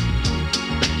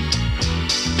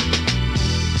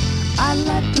 I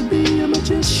like to be a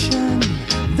magician,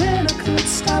 then I could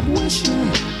stop wishing.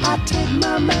 I take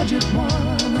my magic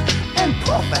wand and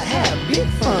proper have big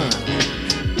fun.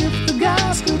 If the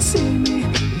guys could see me,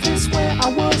 they swear I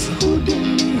was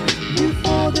Houdini.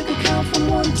 Before they could count from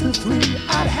 1 to 3,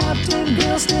 I'd have 10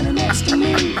 girls standing next to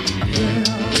me.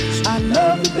 Girls, I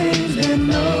love the things they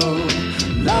know,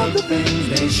 love the things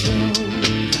they show.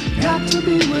 Got to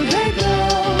be where they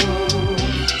go.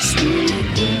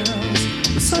 Sweet girls,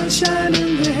 the sunshine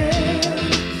in their hair,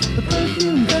 the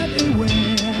perfume that they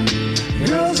wear.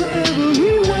 Girls are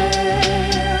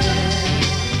everywhere.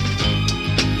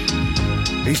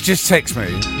 He's just texted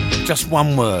me, just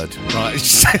one word, right?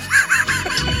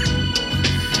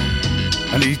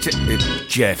 And he's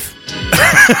Jeff.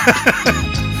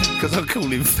 Because I call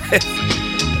him Fef.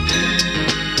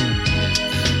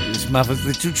 His mother's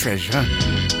little treasure.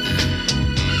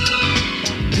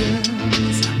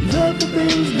 Girls, love the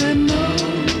things they know,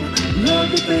 love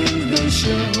the things they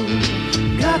show.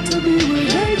 Got to be where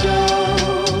they go.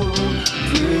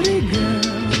 Pretty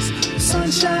girls,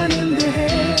 sunshine in their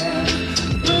hair,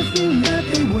 the perfume that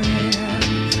they wear.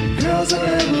 Girls are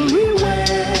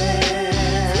everywhere.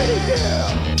 Pretty girl,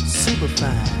 super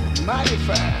fine, Mighty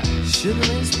fine.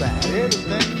 sugar and spice.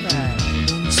 Everything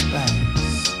nice. And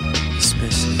spice,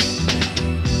 especially.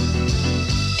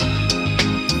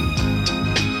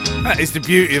 That is the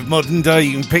beauty of modern day.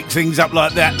 You can pick things up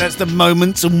like that. That's the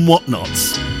moments and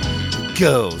whatnots.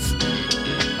 Girls.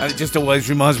 And it just always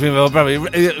reminds me of our brother.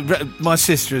 My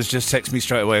sister has just texted me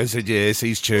straight away and said, yes,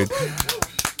 he's tuned.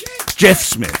 Jeff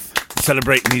Smith,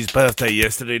 celebrating his birthday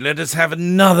yesterday. Let us have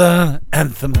another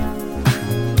anthem.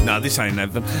 No, this ain't an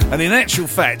anthem. And in actual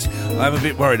fact, I'm a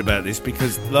bit worried about this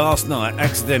because last night,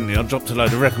 accidentally, I dropped a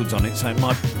load of records on it, so it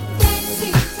might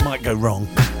go wrong.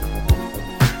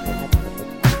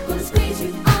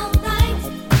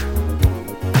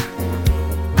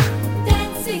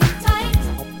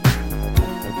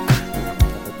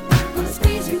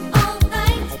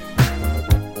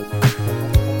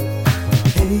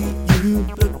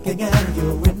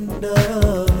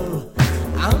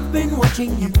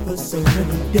 You for so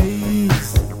many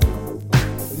days.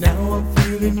 Now I'm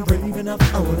feeling brave enough.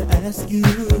 I wanna ask you,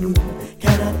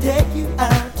 can I take you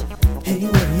out? Hey,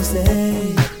 what do you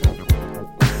say?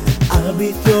 I'll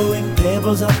be throwing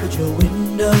pebbles up at your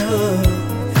window,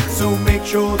 so make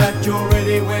sure that you're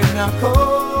ready when I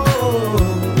call.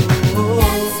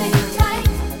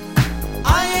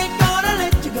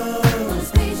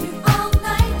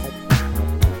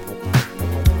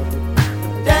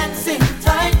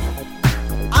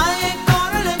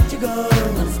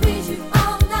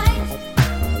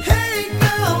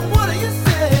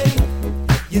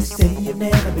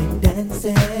 Never been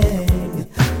dancing.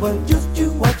 Well, just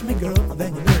you watch me, girl,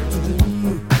 then you know what to do.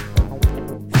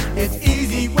 It's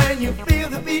easy when you feel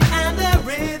the beat and the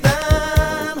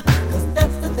rhythm, 'cause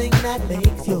that's the thing that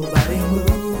makes your body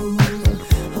move.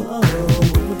 Oh,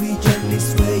 we'll be gently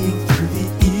swaying through the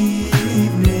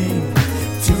evening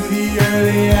to the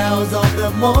early hours of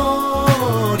the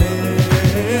morning.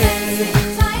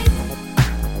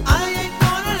 I ain't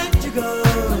gonna let you go.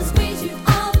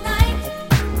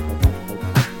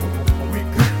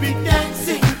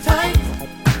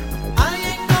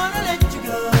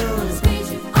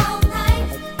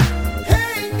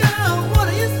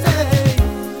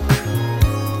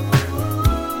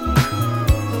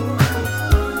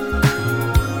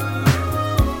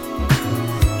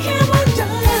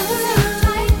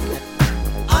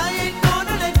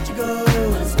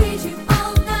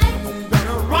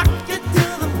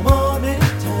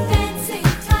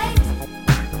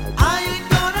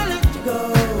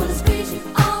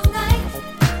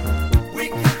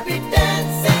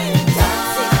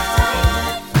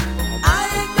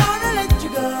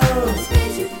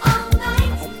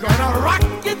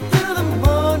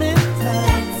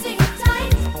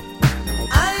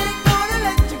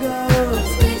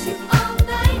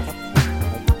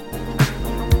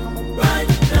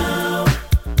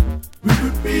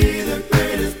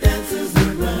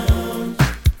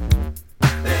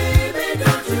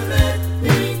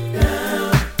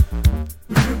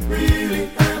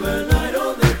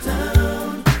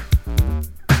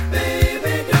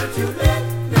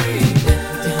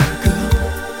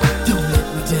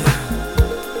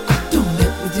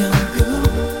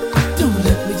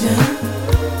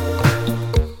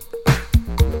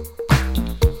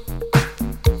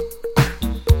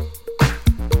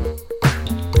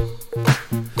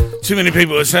 Too many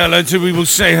people to say hello to. We will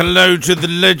say hello to the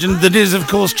legend that is, of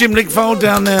course, Jim Lickfold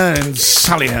down there in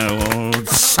sunny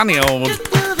old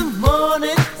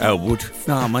Elwood.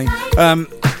 No, mate.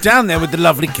 Down there with the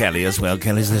lovely Kelly as well.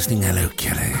 Kelly's listening. Hello,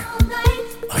 Kelly.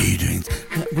 How are you doing?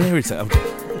 Where is that?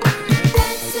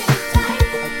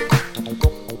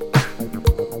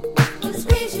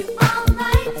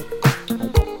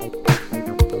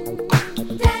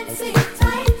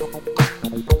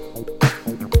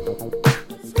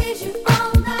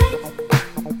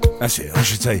 That's it. I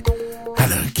should say,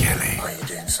 hello, Kelly. Are you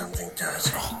doing something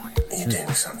dirty? Are you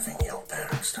doing something your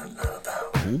parents don't know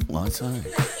about? Oh, what's that?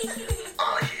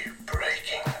 Are you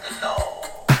breaking the law?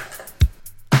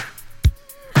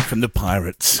 From the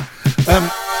Pirates.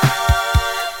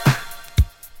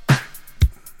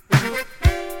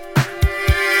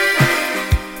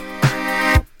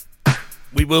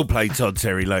 We will play Todd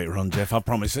Terry later on, Jeff, I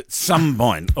promise, at some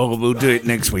point, or we'll do it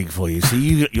next week for you. So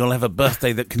you'll have a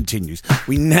birthday that continues.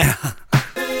 We now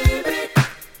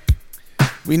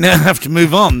have to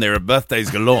move on. There are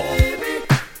birthdays galore.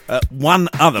 One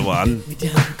other one. There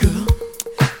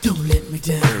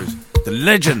is the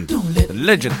legend. The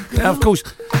legend. Now, of course,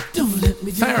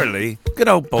 Farrelly, good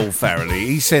old Paul Farrelly,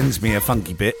 he sends me a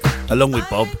funky bit, along with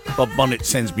Bob. Bob Bonnet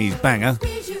sends me his banger,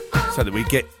 so that we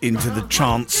get into the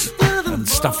trance and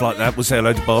stuff like that. We'll say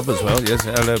hello to Bob as well. Yes,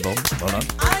 hello, Bob. Well done.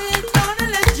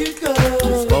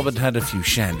 Bob had a few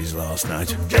shandies last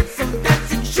night.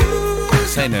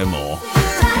 Say no more.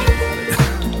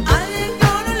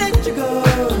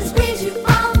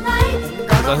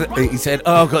 He said,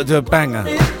 "Oh, I've got to do a banger,"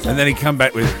 and then he come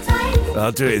back with,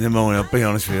 "I'll do it in the morning. I'll be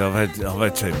honest with you, I've had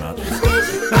too much."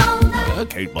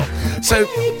 Okay, Bob. So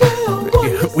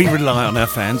we rely on our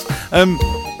fans,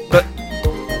 but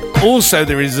also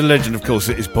there is a legend, of course.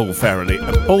 It is Paul Farrelly,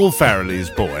 and Paul Farrelly's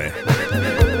boy,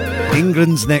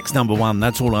 England's next number one.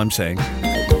 That's all I'm saying.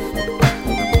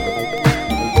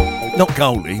 Not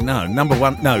goalie, no. Number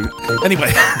one, no.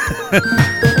 Anyway,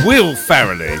 Will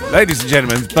Farrelly, ladies and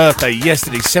gentlemen, his birthday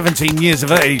yesterday, 17 years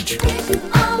of age.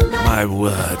 My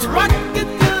word.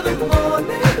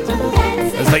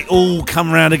 As they all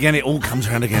come round again, it all comes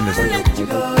round again, doesn't it?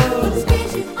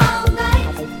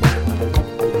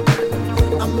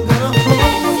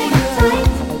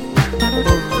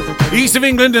 East of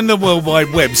England and the World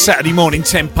Wide Web, Saturday morning,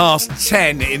 10 past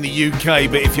 10 in the UK.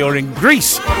 But if you're in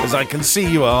Greece, as I can see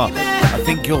you are, I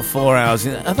think you're 4 hours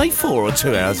in. Are they 4 or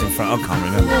 2 hours in front? I can't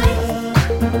remember.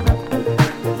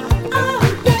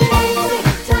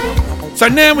 So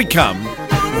now we come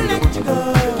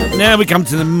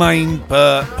to the main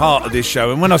part of this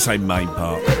show. And when I say main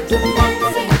part,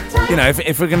 you know,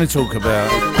 if we're going to talk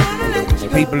about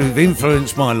people who've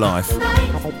influenced my life,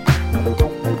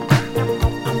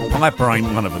 Piper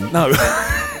ain't one of them. No.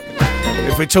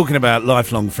 If we're talking about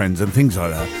lifelong friends and things like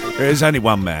that, there is only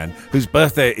one man whose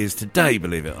birthday it is today,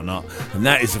 believe it or not, and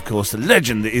that is, of course, the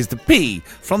legend that is the P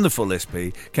from the full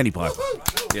SP, Kenny Piper.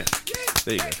 Yeah,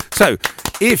 there you go. So,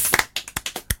 if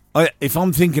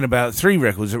I'm thinking about 3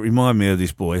 records that remind me of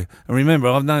this boy, and remember,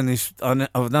 I've known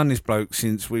this bloke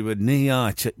since we were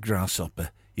knee-high to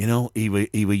Grasshopper. You know, he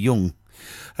were young,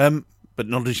 but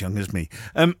not as young as me.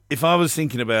 If I was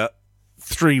thinking about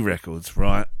 3 records,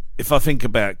 right? If I think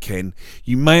about Ken,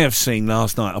 you may have seen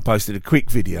last night I posted a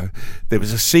quick video. There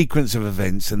was a sequence of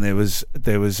events, and there was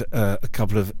a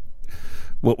couple of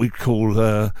what we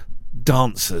call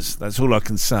dancers. That's all I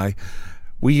can say.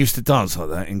 We used to dance like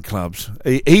that in clubs.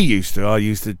 He used to. I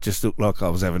used to just look like I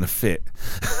was having a fit.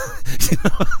 You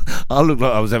know, I looked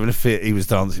like I was having a fit. He was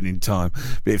dancing in time.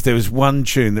 But if there was one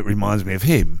tune that reminds me of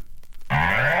him,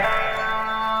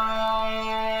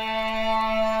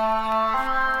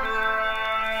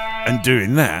 and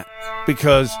doing that,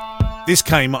 because this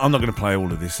came, I'm not going to play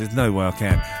all of this, there's no way I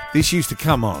can. This used to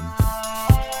come on,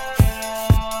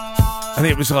 and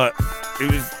it was like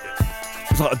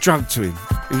a drug to him.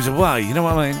 It was a way, you know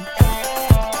what I mean?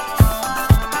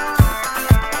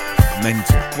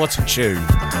 Mental. What a tune.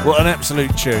 What an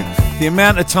absolute tune. The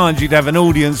amount of times you'd have an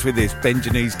audience with this, Bend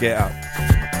Your Knees, Get Up.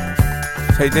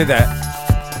 So you did that.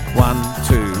 1,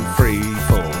 2, 3,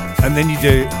 4. And then you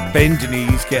do Bend Your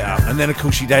Knees, Get Up. And then, of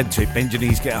course, you'd add to it, Bend Your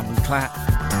Knees, Get Up and clap.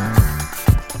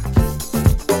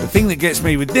 The thing that gets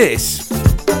me with this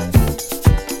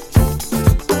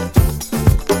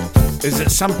is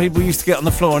that some people used to get on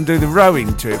the floor and do the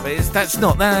rowing to it, but that's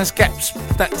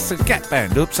a Gap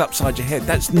Band. Oops, Upside Your Head.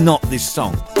 That's not this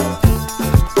song.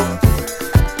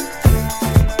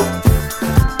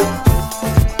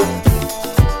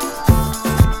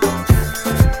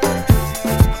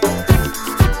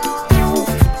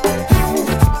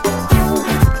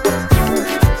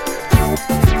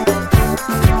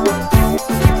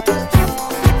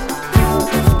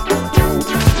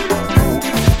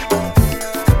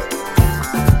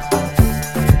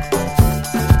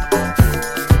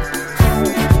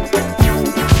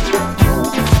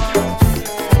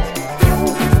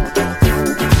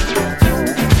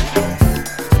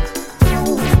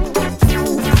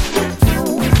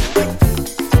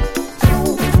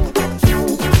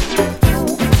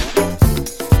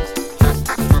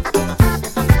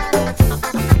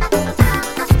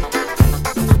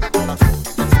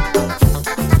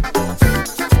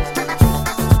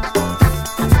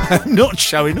 I'm not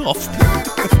showing off.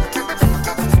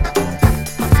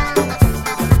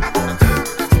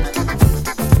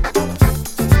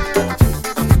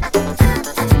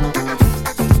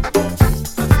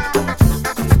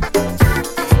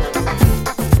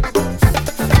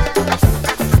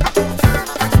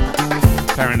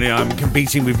 Apparently I'm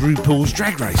competing with RuPaul's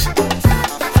Drag Race.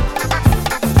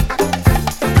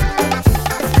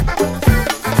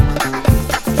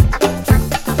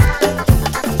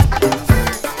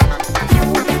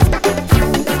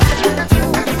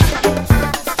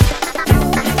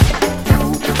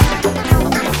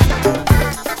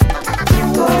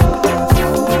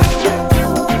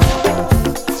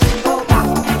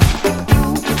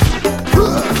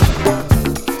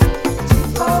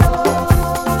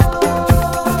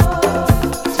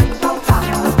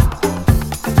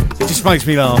 Makes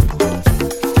me laugh.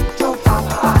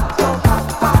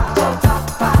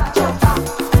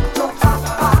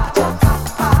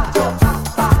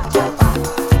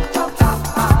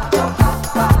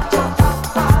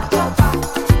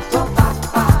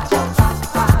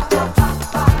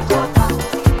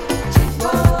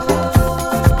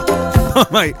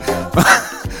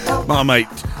 My mate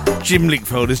Jim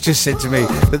Lickford has just said to me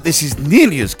that this is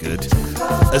nearly as good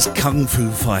as kung fu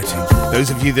fighting. Those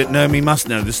of you that know me must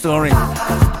know the story.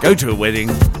 Go to a wedding,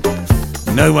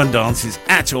 no one dances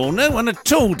at all, no one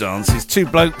at all dances. Two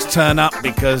blokes turn up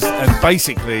and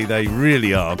basically they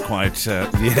really are quite,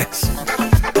 yes.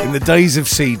 In the days of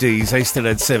CDs, they still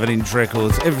had 7-inch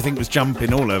records, everything was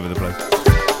jumping all over the place.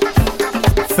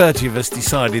 30 of us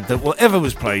decided that whatever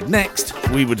was played next,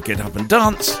 we would get up and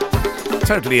dance.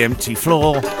 Totally empty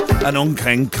floor, and on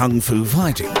came kung fu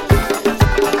fighting.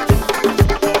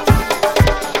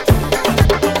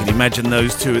 Imagine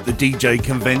those two at the DJ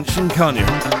convention, can't you?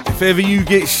 If ever you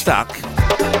get stuck,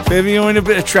 if ever you're in a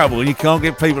bit of trouble and you can't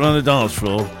get people on the dance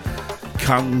floor,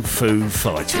 kung fu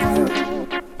fighting.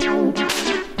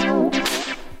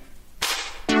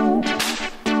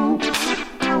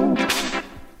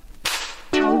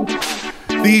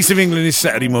 The East of England is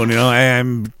Saturday morning. I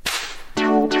am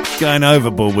going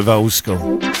overboard with old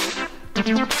school.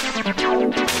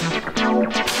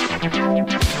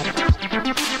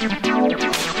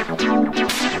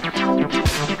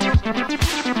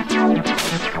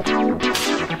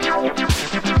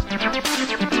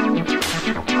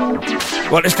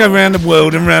 Well, let's go around the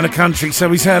world and around the country. So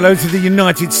we say hello to the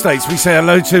United States. We say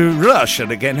hello to Russia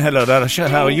again. Hello, Russia.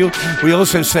 How are you? We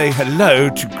also say hello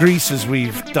to Greece, as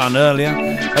we've done earlier.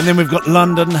 And then we've got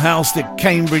London, Halstead,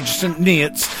 Cambridge, St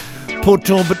Neots, Port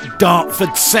Talbot,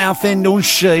 Dartford,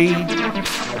 Southend-on-Sea,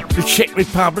 the Czech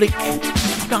Republic,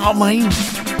 know what I mean?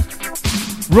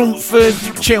 Romford,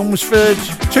 Chelmsford,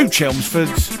 2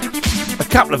 Chelmsfords, a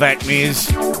couple of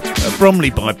Acmeas, a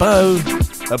Bromley by Bow,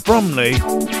 a Bromley,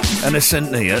 and a St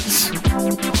Neots.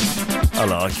 I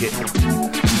like it.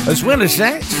 As well as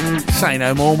that, say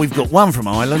no more, we've got one from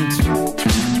Ireland.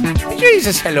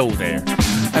 Jesus, hello there.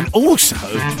 And also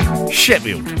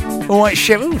Sheffield. All right,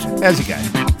 Sheffield, how's it going?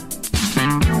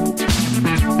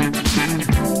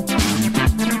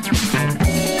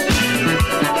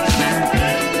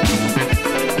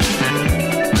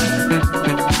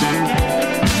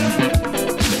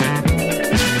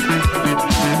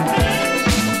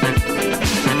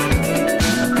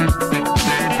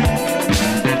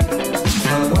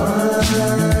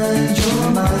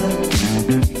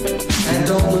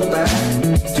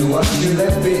 You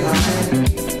left behind,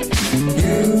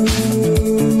 you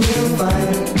will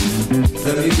find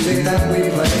the music that we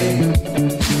play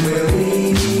will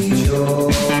ease your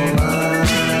mind.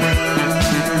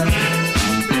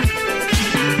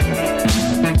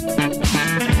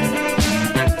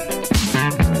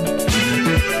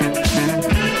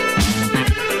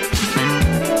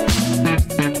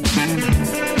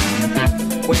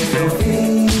 When you're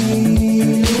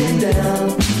feeling down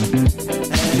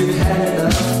and you've had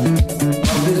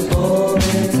enough this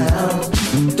boring town,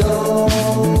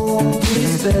 don't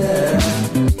despair.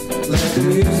 Let the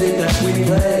music that we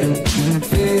play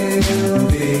fill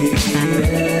the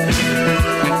air.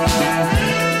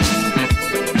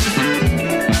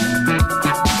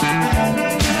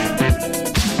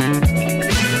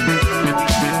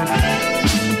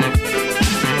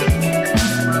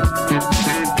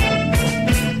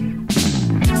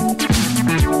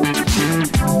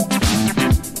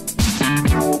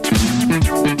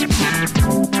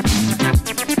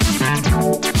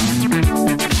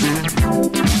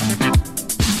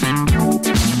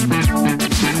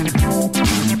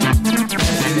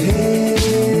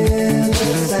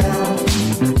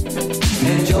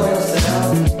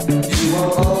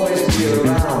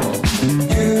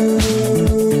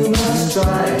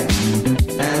 Try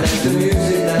and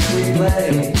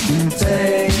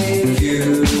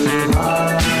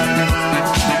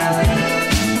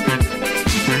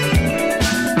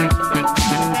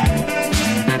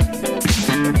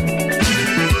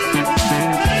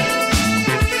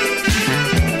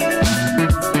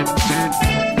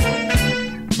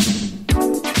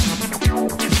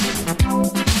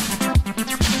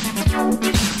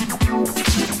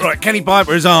Kenny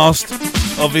Piper has asked,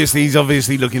 he's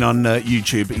obviously looking on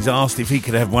YouTube, he's asked if he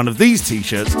could have one of these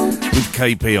t-shirts with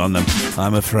KP on them.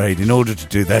 I'm afraid in order to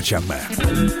do that, young man,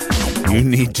 you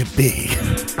need to be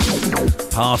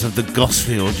part of the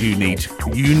Gosfield Unique.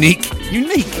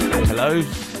 Hello?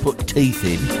 Put teeth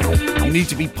in. You need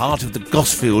to be part of the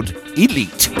Gosfield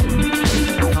Elite.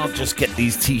 You can't just get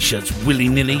these t-shirts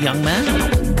willy-nilly, young man.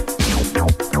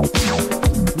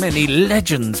 Many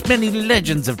legends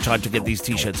have tried to get these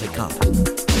t-shirts, they can't.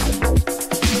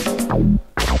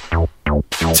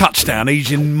 Touchdown,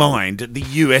 Asian Mind, the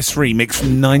US remix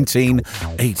from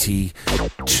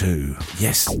 1982.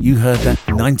 Yes, you heard that,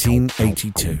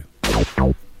 1982.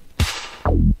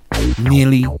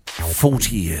 Nearly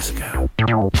 40 years ago.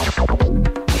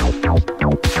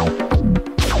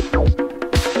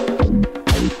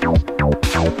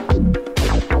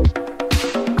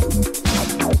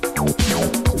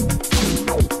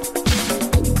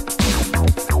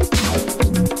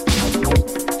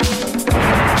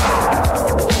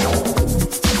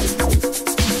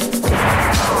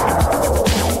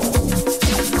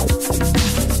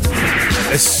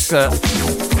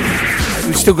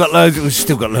 We've still got loads to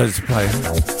play. I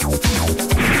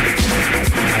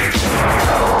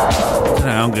don't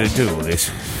know how I'm going to do all this.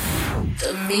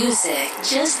 The music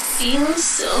just feels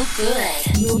so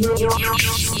good.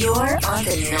 You're on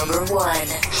the number one.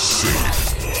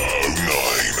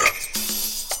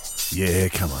 Yeah,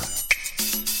 come on.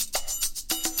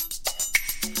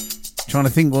 Trying to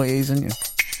think what it is, aren't you?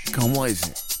 Come on, what is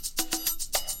it?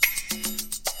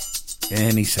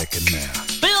 Any second now.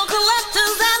 Bill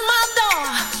collectors at my door.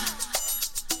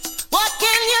 What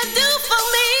can you do for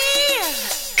me?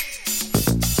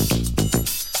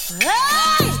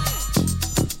 Hey!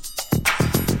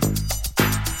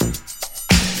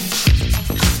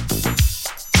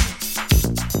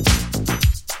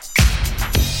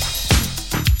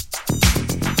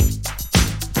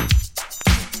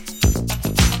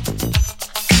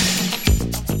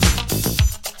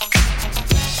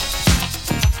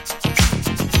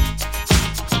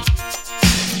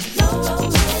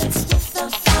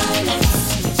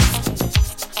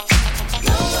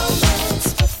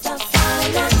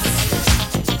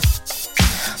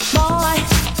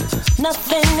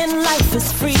 Nothing in life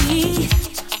is free.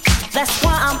 That's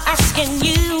why I'm asking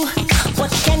you,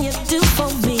 what can you do for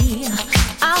me?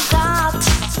 I've got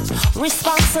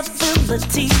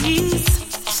responsibilities,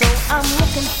 so I'm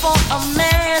looking for a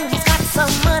man who's got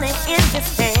some money in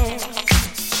his hand.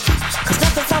 'Cause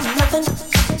nothing from nothing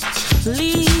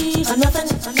leaves nothing.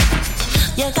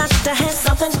 You got to have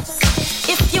something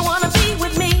if you wanna be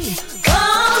with me.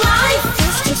 Oh, life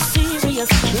is too serious,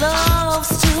 love's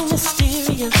too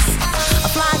mysterious. A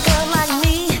fly girl like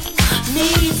me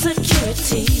needs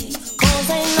security, 'cause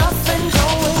ain't nothing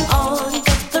going on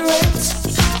but the rent.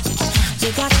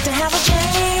 You got to have a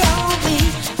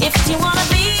J.O.B. if you wanna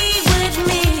be with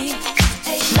me.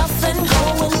 Ain't nothing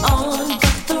going on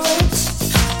but the rent.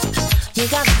 You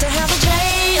got to have a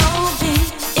J.O.B.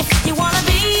 if you wanna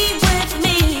be with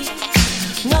me.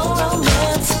 No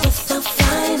romance without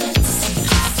finance.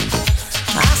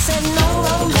 I said no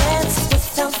romance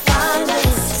without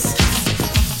finance.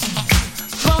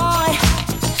 Boy,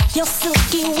 your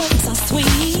silky words are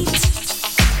sweet,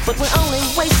 but we're only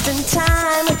wasting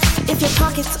time if your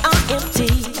pockets are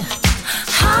empty.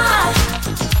 I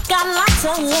got lots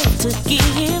of love to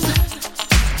give,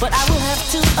 but I will have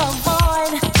to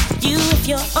avoid you if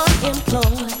you're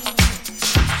unemployed.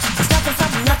 'Cause nothing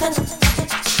from nothing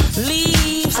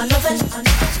leaves nothing.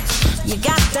 You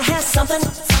got to have something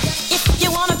if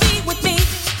you wanna be with me.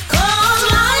 'Cause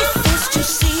life is too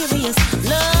serious,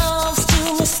 love's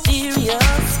too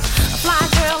mysterious. A fly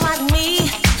girl like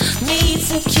me needs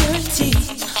security,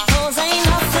 'cause ain't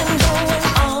nothing going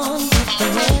on but the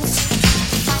rent.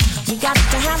 You got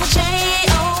to have a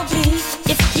J.O.B.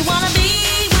 if you wanna be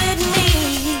with me.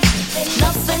 Ain't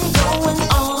nothing going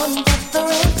on but the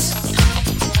rent.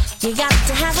 You got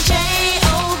to have a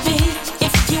J.O.B.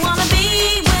 if you wanna be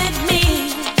with me.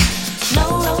 No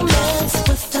romance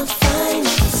without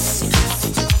finance.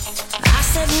 I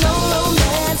said no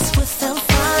romance without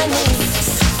finance.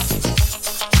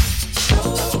 No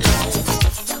romance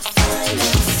without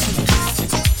finance.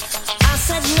 I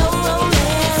said no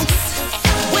romance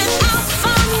without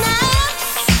finance.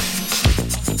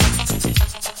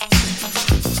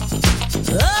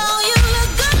 Oh, you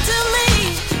look good to me.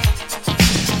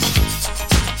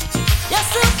 Your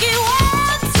silky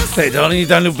words are Hey, darling, you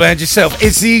don't look bad yourself.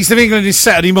 It's the East of England. It's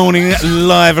Saturday morning,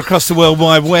 live across the World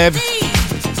Wide Web.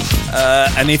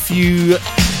 And if you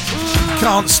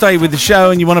can't stay with the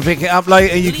show and you want to pick it up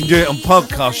later, you can do it on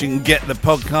podcast. You can get the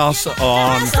podcast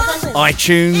on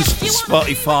iTunes,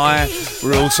 Spotify.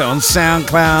 We're also on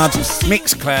SoundCloud,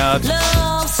 Mixcloud.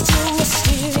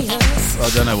 I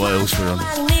don't know what else we're on.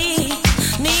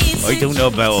 I don't know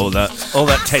about all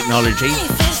that technology.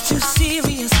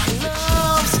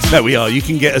 There we are. You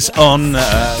can get us on.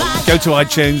 Go to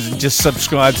iTunes and just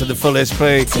subscribe to the full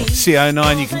SP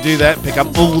CO9. You can do that. Pick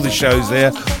up all the shows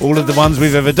there, all of the ones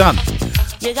we've ever done.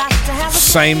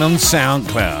 Same on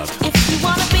SoundCloud.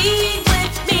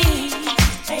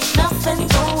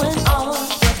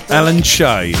 Alan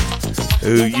Shea,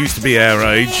 who used to be our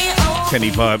age, Kenny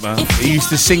Piper, he used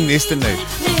to sing this, didn't he?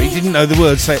 But he didn't know the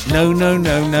words. Say, no, no,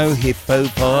 no, no,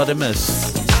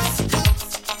 hippopotamus.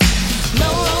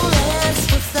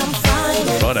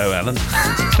 Righto, Alan.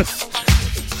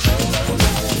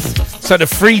 So the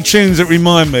three tunes that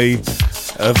remind me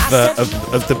of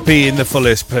the P in the full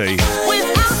SP.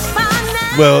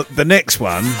 Well, the next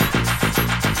one,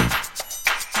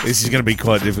 this is going to be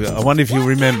quite difficult. I wonder if you'll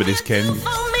remember this, Ken,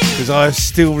 because I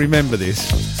still remember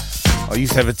this. I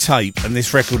used to have a tape, and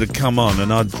this record would come on,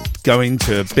 and I'd go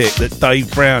into a bit that Dave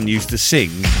Brown used to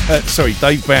sing.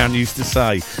 Dave Brown used to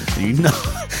say. You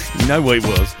know what it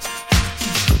was.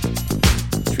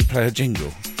 Should we play a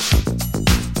jingle?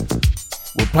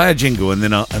 We'll play a jingle, and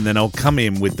then I'll come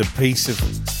in with the piece of.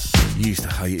 You used to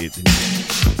hate it, didn't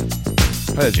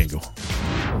you? Play a jingle.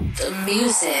 The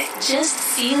music just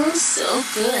feels so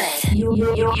good.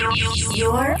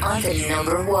 You're on the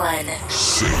number one.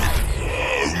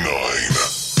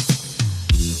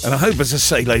 And I hope, as I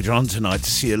say later on tonight, to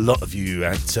see a lot of you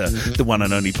at the one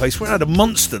and only place. We had a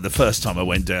monster the first time I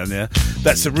went down there.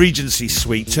 That's the Regency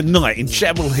Suite tonight in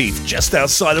Chapel Heath, just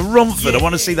outside of Romford. I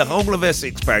want to see the whole of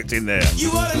Essex packed in there.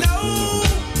 You ought to know.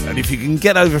 And if you can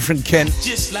get over from Kent,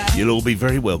 you'll all be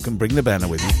very welcome. Bring the banner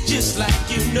with you. Just like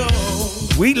you know.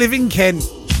 We live in Kent.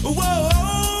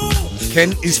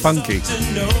 Kent is funky.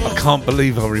 I can't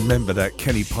believe I remember that.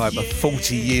 Kenny Piper,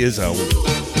 40 years old.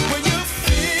 When you're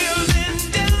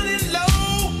feeling down and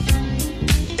low,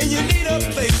 and you need a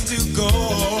place to go.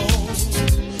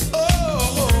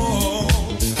 Oh,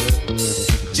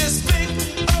 just pick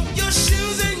up your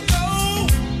shoes and go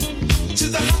to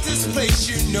the hottest place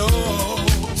you know.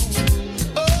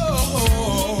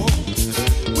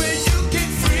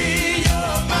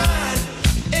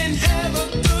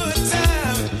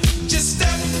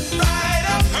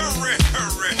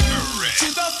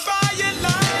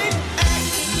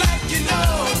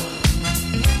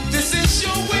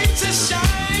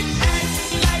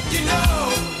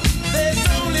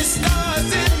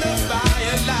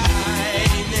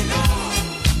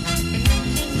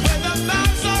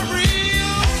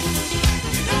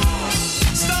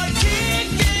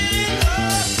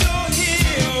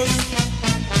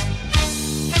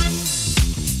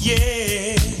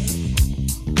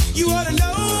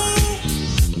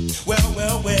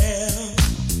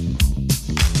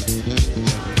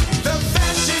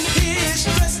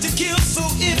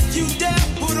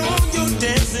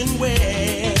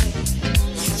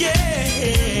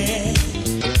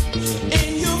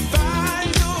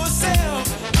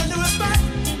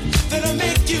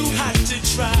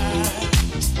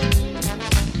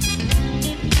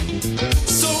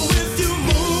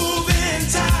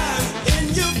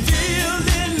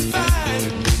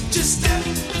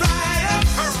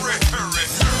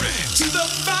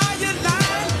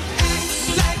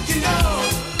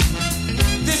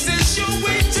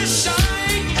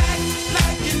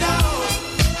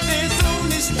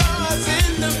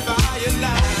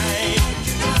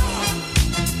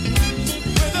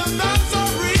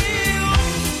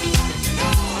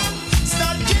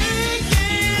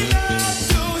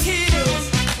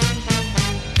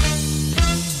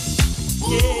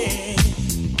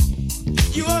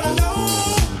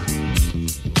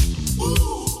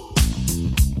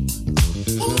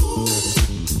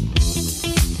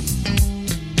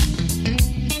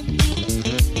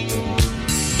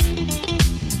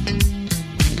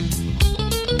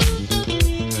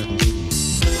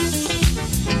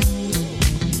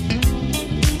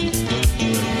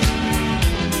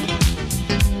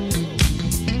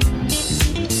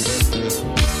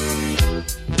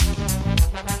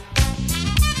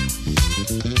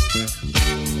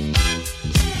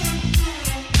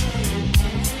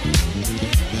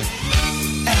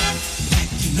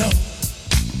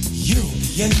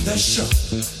 In the show,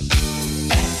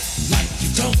 act like you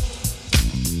don't,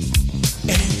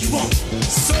 and you won't.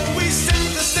 So we set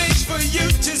the stage for you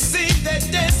to see that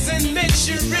dancing makes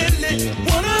you really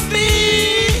wanna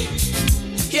be.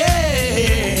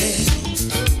 Yeah,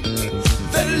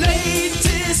 the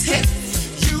latest hit.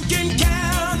 You can count.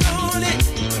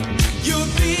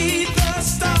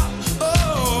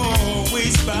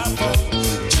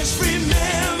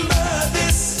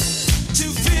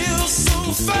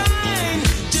 fine.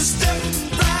 Just step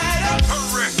right up.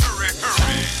 Hurry, hurry,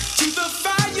 hurry. To the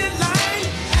fire line.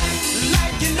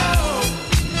 Like you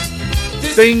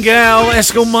know. Dean Gale,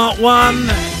 Escal Mark 1.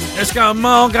 Let's go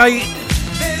Margate.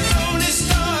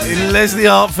 In Leslie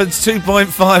Hartford's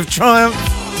 2.5 Triumph.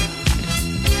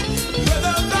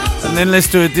 And then let's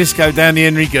do a disco down the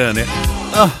Henry Gurnett.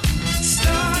 Oh.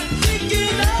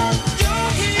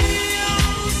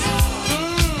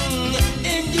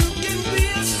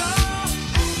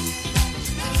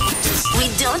 We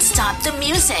don't stop the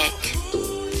music.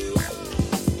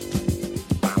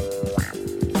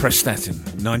 Prestatin,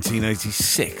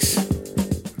 1986.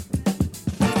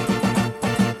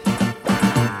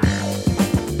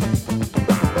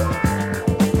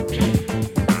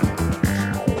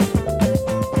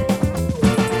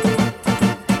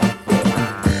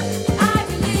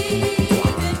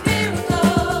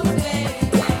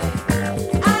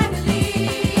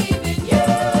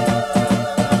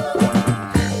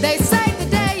 They say the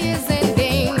day is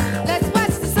ending. Let's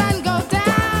watch the sun go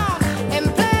down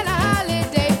and plan a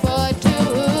holiday for two.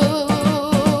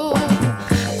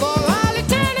 For all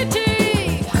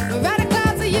eternity, right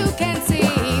across so you can see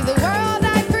the world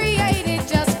I created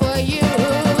just for you.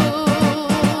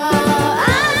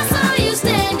 I saw you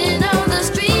standing on the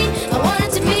street. I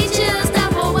wanted to meet you,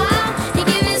 stop a while. You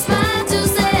give me a smile to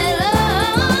say hello.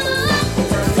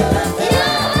 You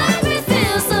make me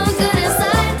feel so good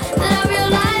inside that I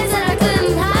realized that I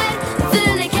couldn't hide the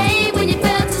feeling that came when you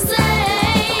felt the same.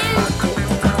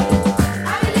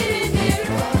 I believe in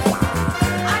miracles.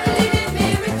 I believe in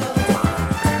miracles.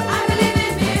 I believe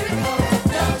in miracles.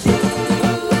 Don't you?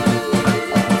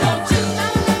 Don't you?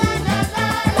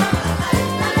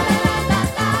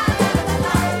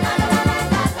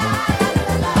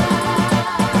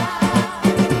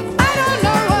 I don't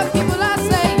know what people are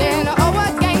saying or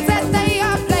what games that they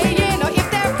are playing or if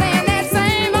they're playing that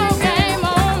same old game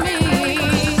on me.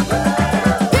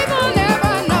 People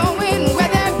never knowing where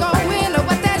they're going or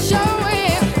what they're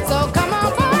showing. So come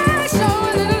on, boy, show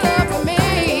a little love for me.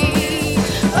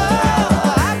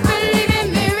 Oh, I believe in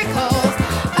miracles.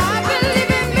 I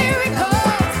believe in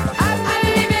miracles. I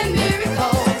believe in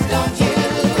miracles. Don't you?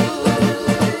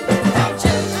 Don't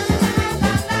you?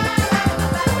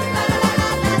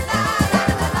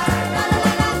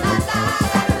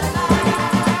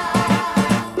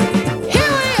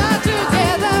 Here we are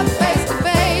together, face to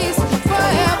face,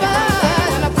 forever,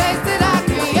 in a place that I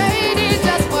created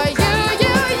just for you,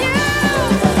 you, you.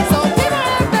 So people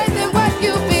have faith in what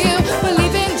you feel,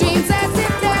 believe in dreams as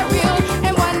if they're real,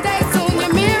 and one day soon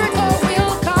your miracle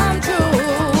will come true.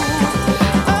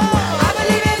 Oh, I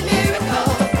believe in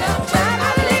miracles, don't you?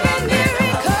 I believe in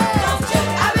miracles, don't you?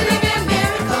 I believe in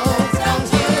miracles, don't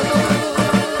you?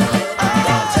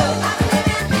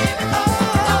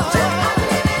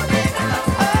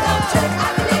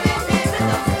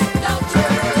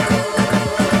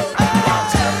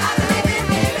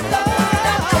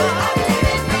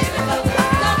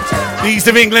 The East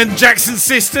of England, Jackson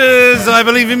Sisters, I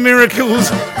believe in miracles.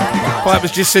 Pipe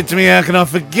has just said to me, how can I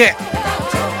forget?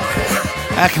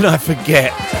 How can I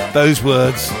forget those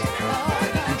words?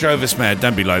 You drove us mad.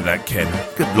 Don't be like that, Ken.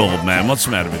 Good Lord, man. What's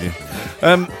the matter with you?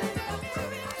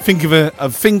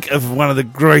 Think of one of the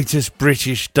greatest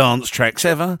British dance tracks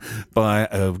ever by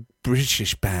a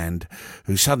British band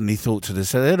who suddenly thought to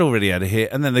themselves, they'd already had a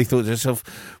hit, and then they thought to themselves,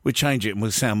 we'll change it and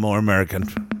we'll sound more American.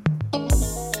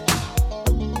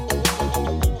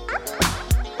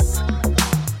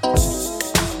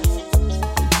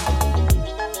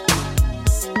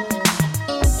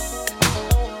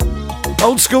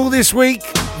 Old school this week.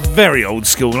 Very old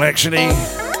school, actually.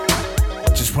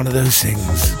 Just one of those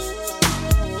things.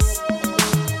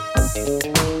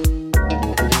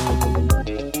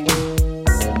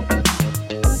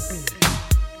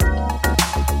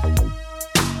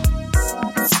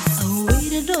 I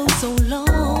waited oh so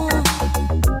long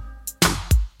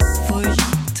for you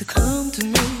to come to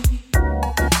me.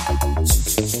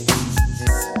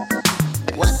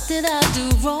 What did I do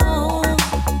wrong?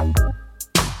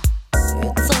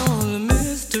 It's all a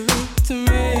mystery to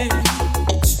me.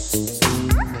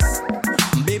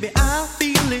 Baby, I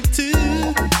feel it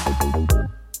too.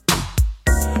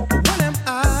 But what am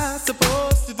I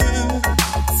supposed to do?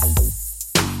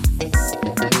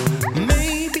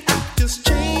 Maybe I just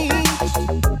changed.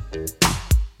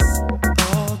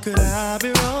 Or could I be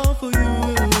wrong for you?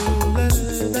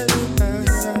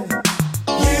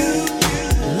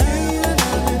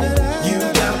 You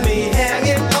got me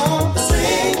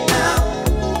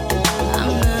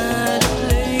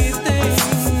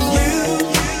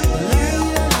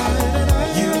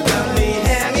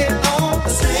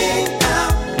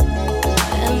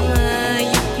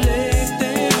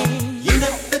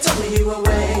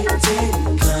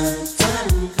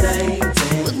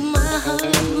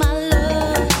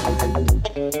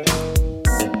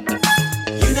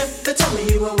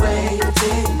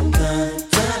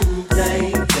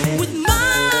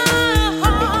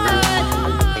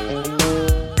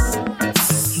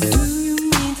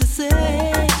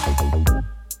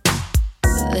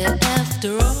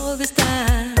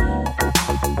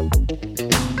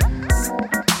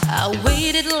I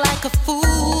waited like a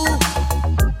fool.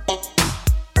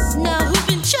 Now who's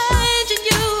been changing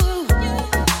you?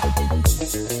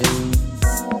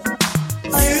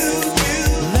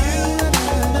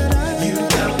 You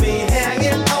got me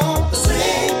hanging on the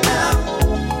same now.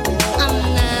 I'm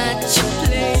not your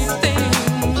plaything.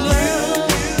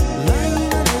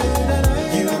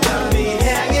 You got me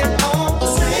hanging on the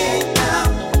same now.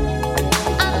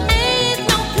 I ain't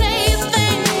no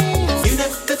plaything. You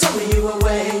never told me you were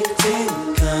waiting,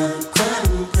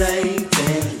 contemplating.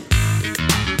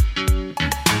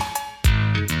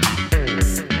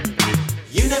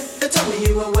 You never told me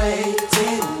you were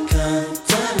waiting,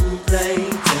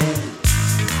 contemplating.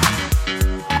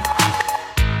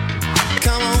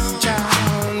 Come on,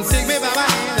 child, take me by my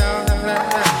hand.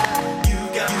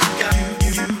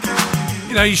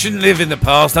 You know, you shouldn't live in the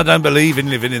past. I don't believe in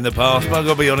living in the past, but I've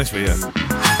got to be honest with you.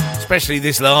 Especially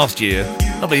this last year.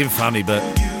 Not being funny, but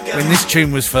when this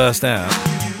tune was first out,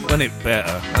 wasn't it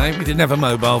better? Eh? We didn't have a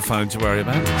mobile phone to worry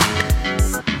about.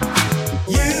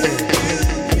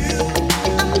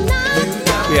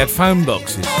 We had phone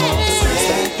boxes.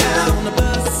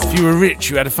 If you were rich,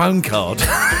 you had a phone card.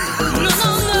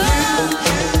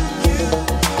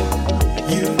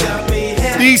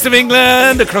 The East of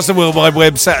England, across the World Wide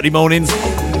Web, Saturday morning,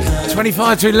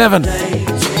 25 to 11.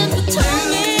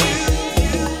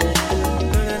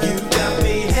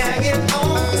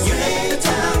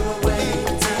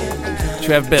 Should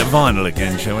we have a bit of vinyl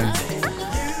again, shall we?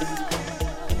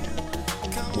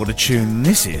 What a tune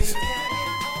this is.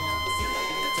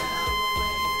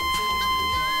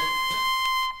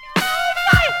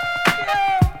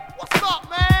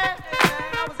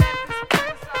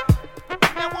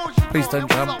 Please don't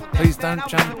jump. Please don't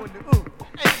jump.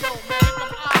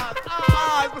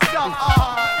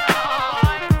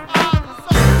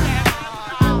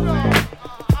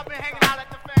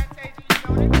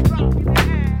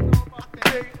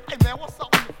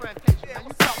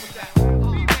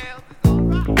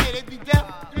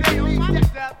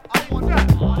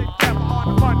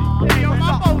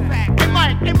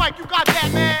 Hey Mike, you got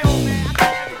that, man?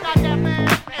 You got that, man?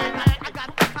 Hey, I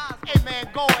got the cosmos. Hey man,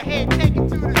 go ahead, take it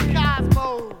to the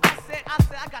cosmos. I said,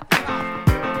 I got the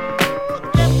cosmos. Look,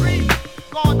 that breeze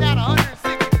going down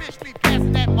 165th Street,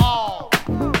 passing that mall.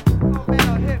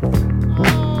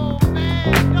 Oh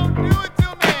man, don't do it to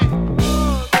me.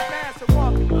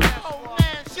 Oh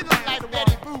man, she look like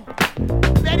Betty Boop.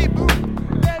 Betty Boop.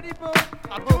 Betty Boop.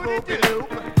 I boo-boo-boo.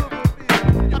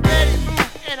 Betty Boop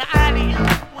and the alley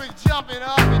was jumping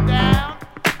up and down.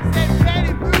 Said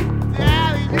Betty Boop, the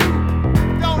alley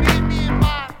don't hit me in my.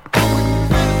 Oh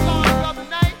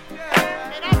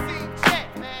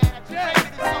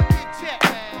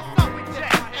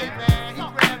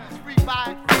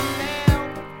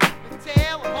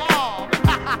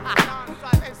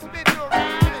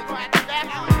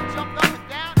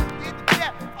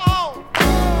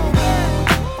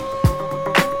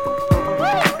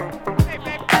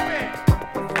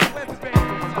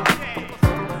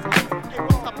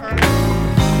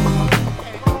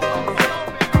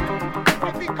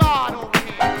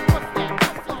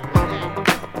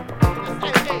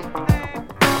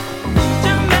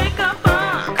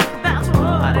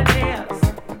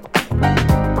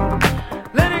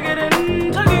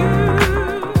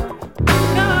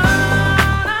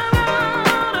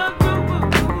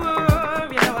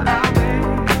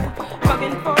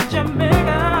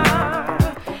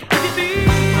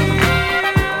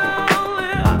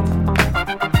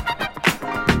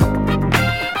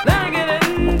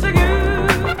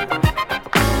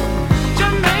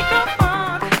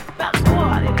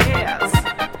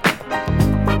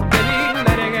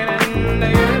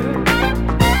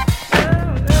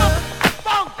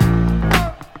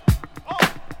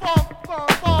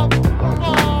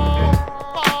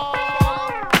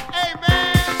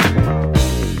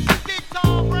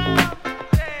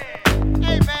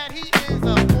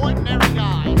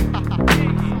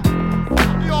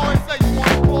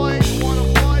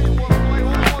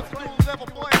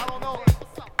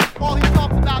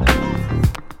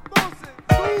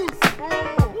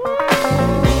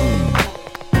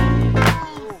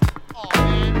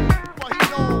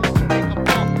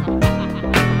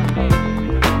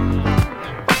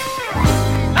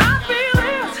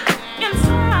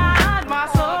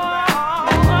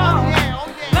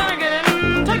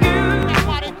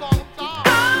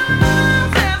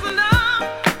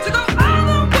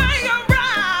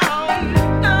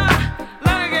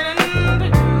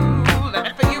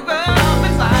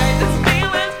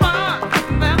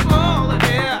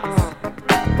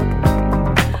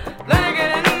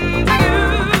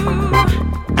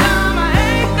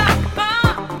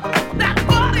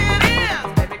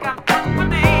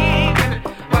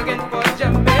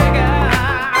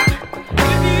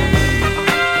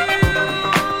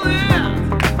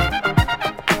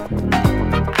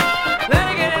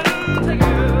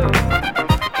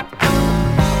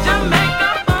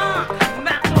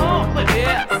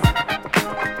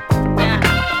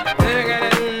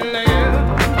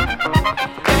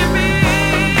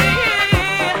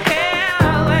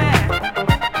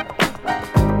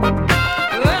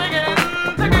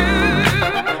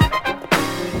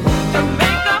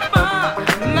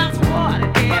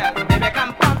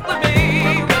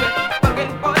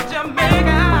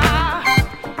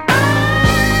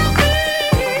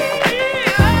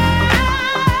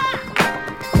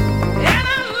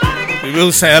We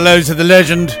will say hello to the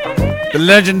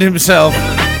legend himself,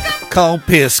 Carl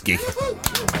Piersky.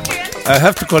 I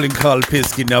have to call him Carl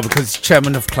Piersky now because he's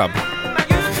chairman of club.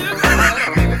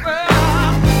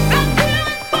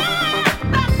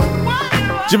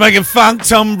 Jamaican Funk,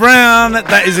 Tom Brown.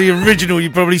 That is the original.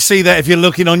 You probably see that if you're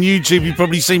looking on YouTube. You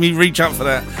probably see me reach up for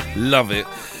that. Love it.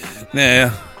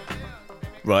 Now,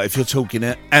 right, if you're talking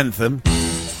anthem.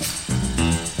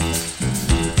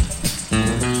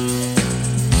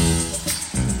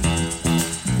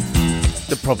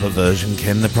 The proper version,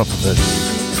 Ken, the proper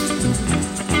version.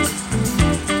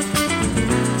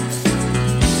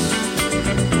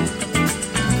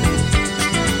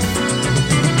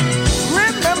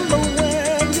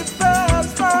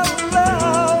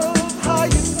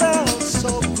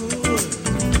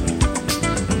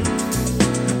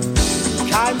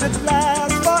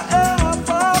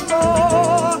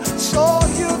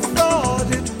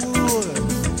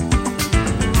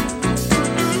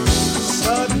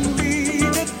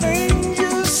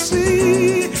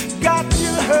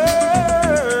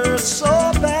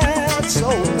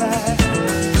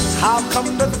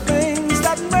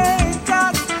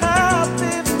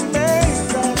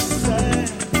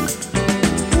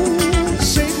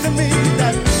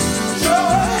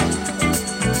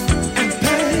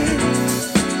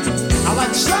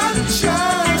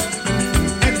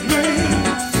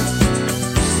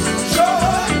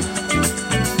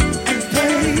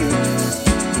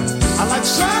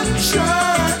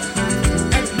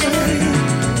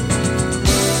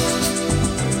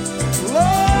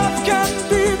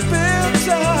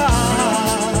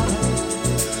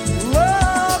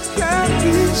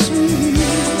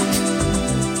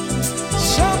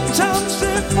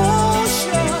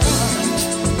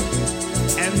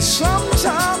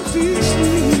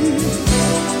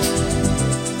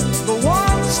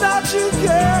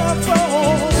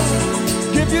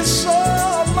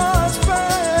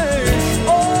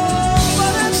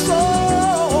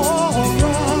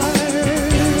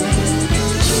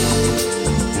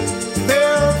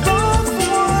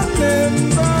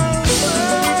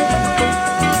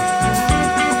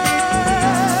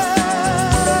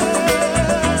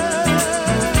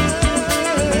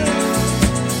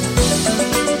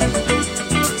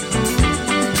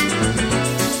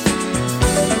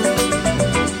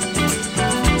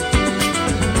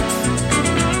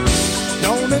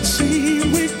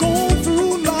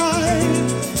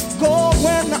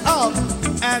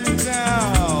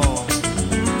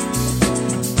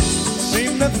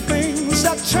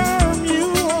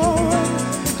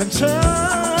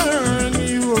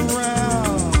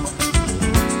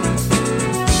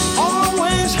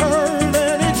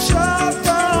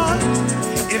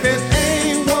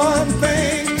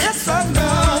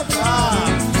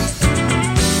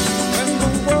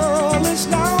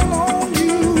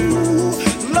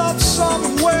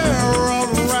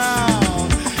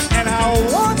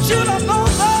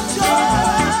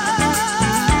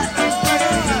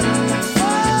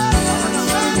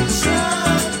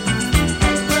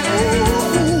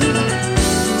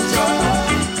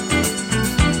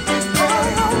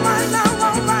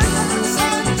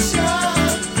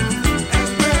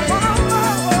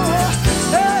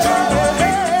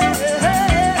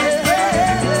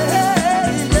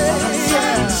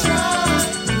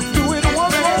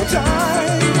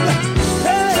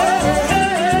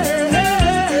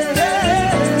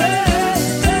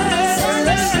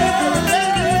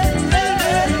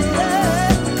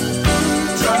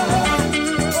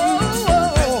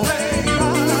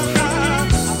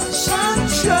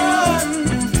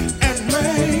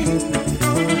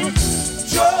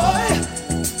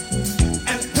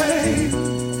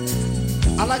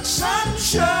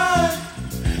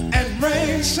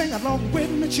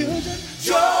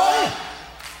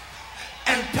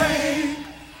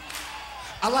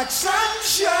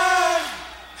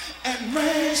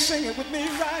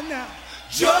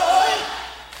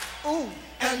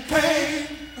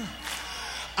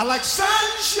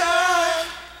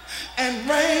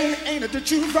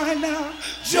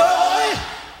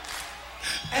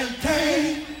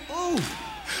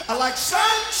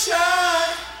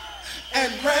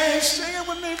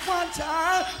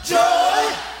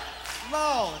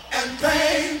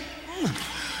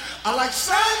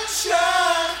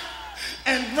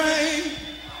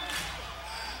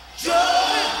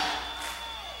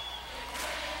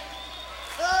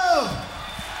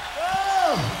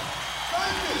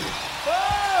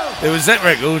 There was that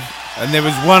record, and there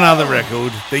was one other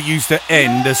record that used to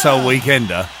end a Soul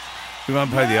Weekender. We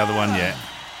won't play the other one yet.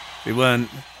 It weren't.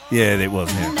 Yeah, it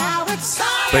was. Yeah.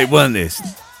 But it weren't this.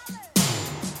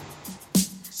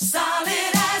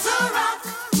 Solid as a rock.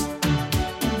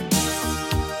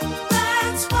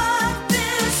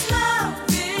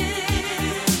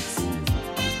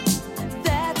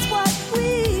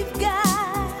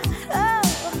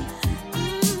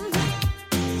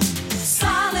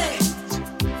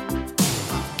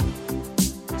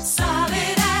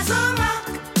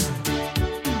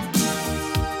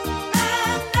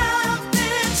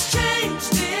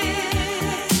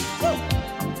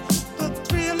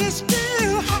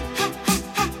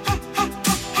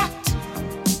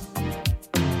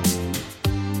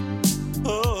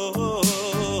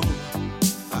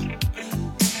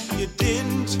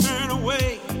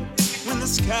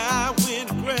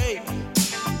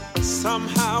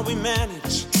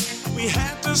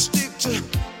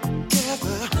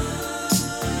 together.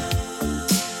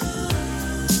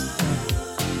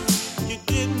 You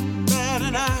didn't bat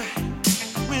an eye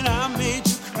when I made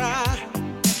you cry.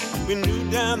 We knew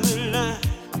down the line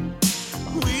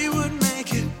we would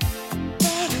make it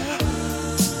better.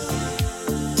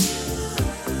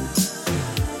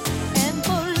 And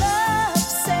for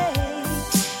love's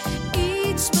sake,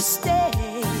 each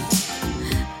mistake,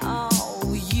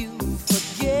 oh, you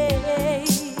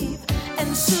forgave. And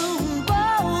soon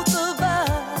both of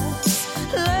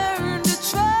us learned to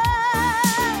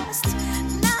trust,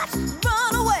 not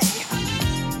run away.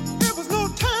 There was no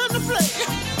time to play.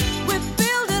 We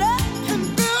build it up and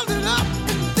build it up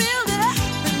and build it up,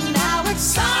 and now it's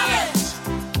solid,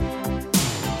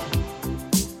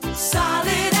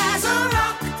 solid as a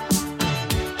rock,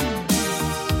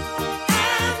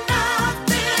 and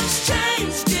nothing's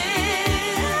changed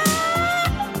it.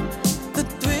 The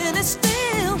thrill is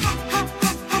still hot.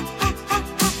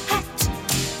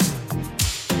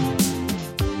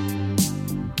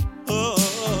 Oh,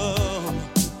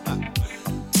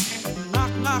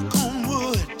 knock, knock on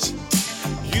wood.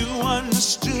 You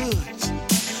understood.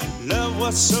 Love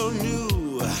was so new.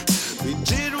 We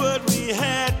did what we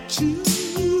had to.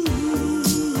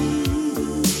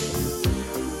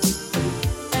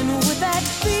 And with that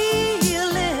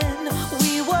feeling,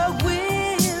 we were willing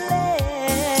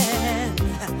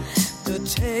to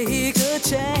take a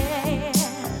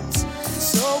chance.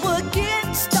 So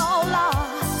against all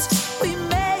odds, we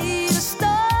made a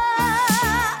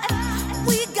start.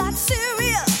 We got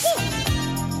serious.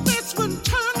 This one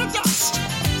turned to dust.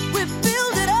 We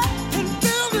build it up and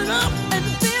build it up and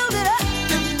build it up,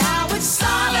 and now it's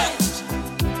solid,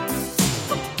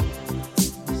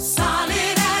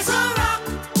 solid as a rock.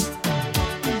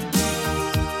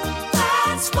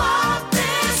 That's what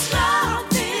this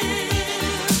love is.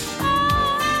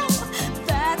 Oh,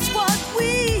 that's what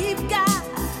we've got.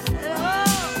 Oh,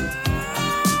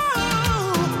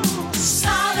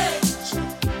 solid,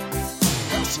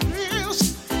 Yes, it is.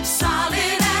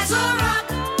 solid as a rock.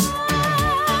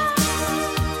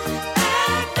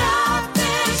 And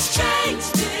nothing's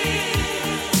changed it.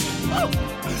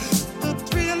 The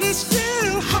thrill is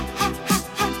still hot.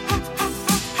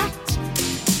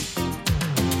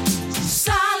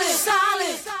 Solid,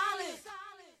 solid.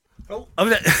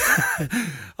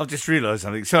 I've just realised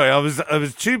something. Sorry, I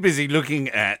was too busy looking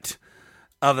at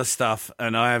other stuff,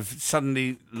 and I have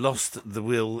suddenly lost the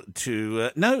will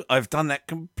to. No, I've done that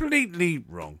completely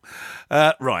wrong.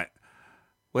 Right,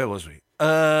 where was we?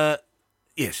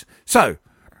 Yes. So,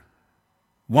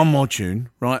 one more tune,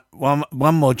 right?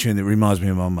 One more tune that reminds me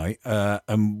of my mate.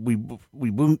 And we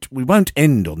won't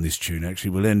end on this tune.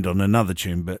 Actually, we'll end on another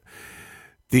tune. But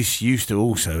this used to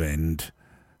also end.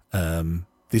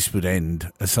 This would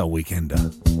end a Soul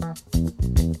Weekender.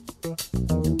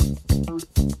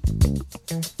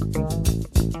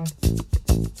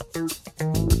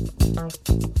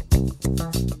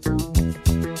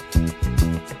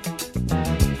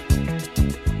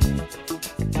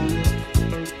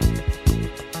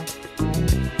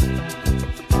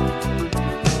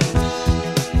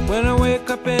 When I wake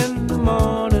up in the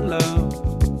morning, love,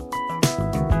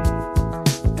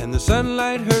 and the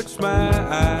sunlight hurts my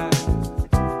eyes,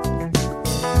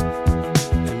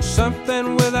 and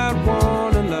something without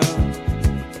warning, love,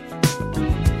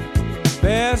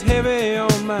 bears heavy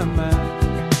on my mind.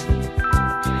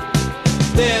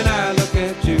 Then I look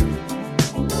at you,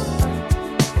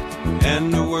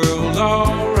 and the world's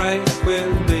alright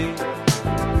with me.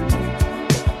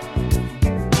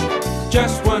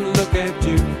 Just one look at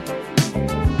you,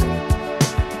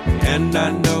 and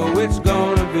I know it's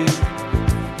gonna be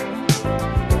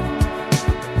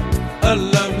a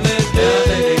lovely day.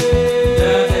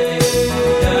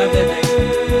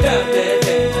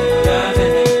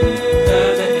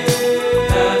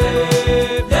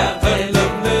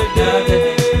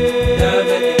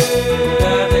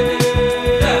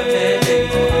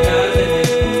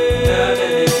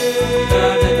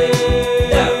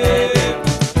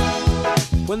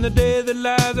 When the day that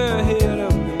lies ahead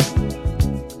of me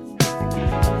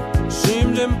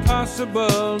seems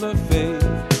impossible to face,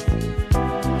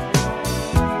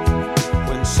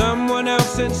 when someone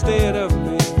else instead of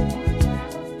me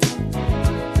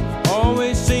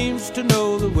always seems to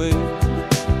know the way,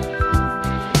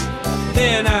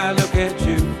 then I look at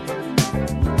you,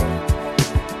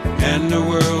 and the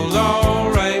world's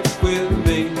alright with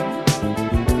me.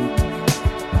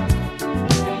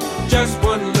 Just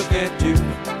one look at you,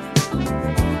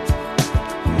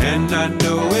 and I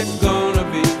know it's gonna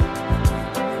be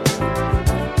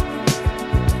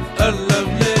a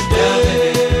lovely day.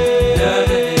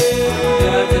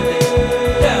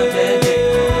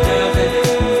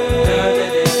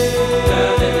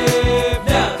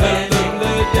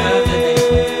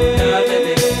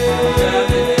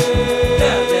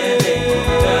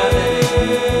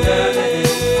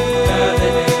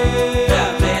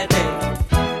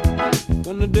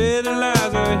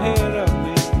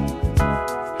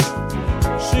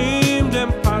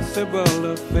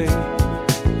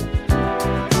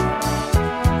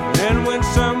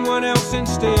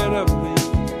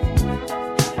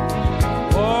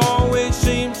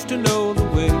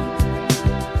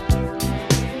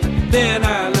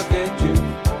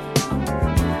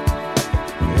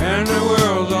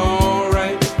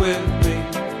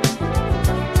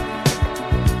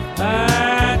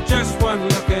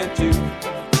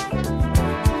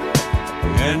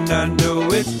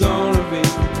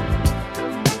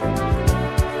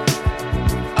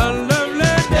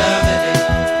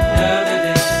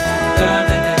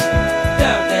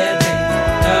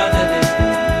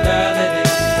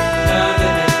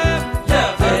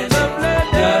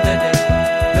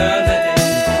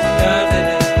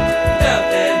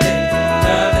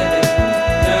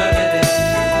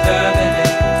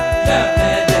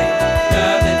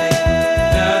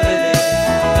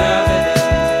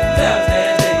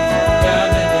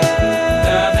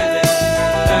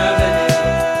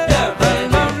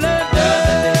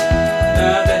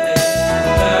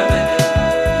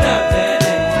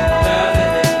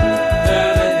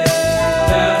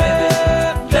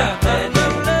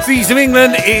 East of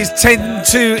England is 10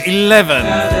 to 11.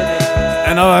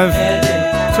 And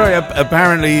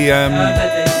apparently we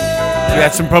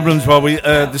had some problems while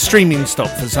the streaming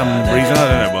stopped for some reason.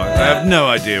 I don't know why. I have no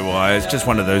idea why. It's just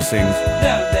one of those things.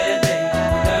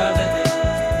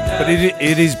 But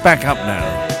it is back up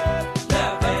now.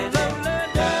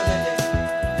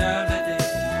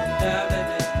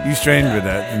 Used to end with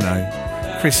that, didn't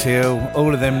I? Chris Hill,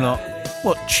 all of them lot.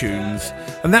 What tunes.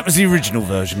 And that was the original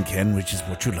version, Ken, which is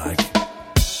what you like.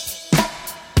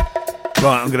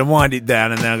 Right, I'm going to wind it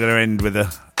down and now I'm going to end with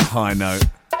a high note.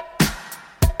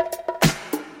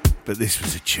 But this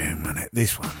was a tune, wasn't it?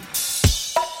 This one.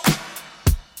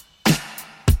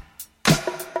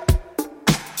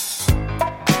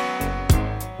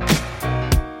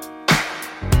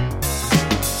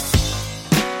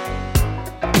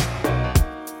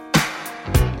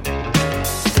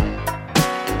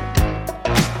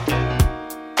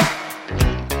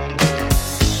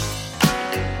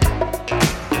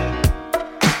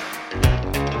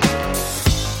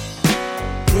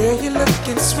 Girl, you're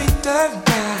looking sweeter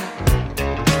now.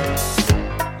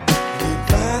 You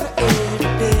got it every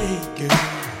day, girl.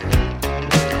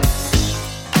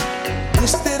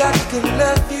 Wish that I could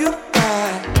love you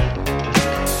right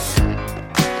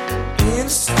in a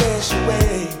special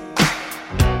way.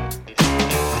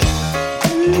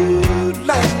 Ooh,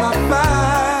 like my fire.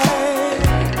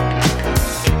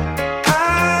 I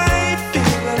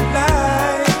feel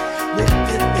alive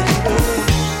with it, baby.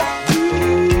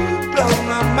 Blow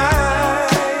my mind.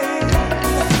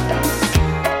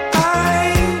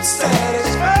 I'm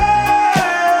satisfied.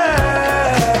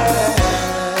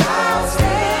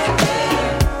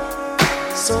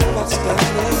 So much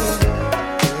better.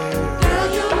 Girl,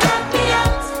 you knock me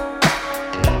out.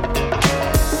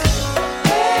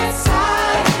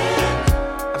 Excited.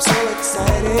 I'm so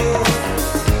excited.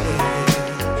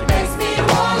 It makes me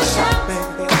wanna shout,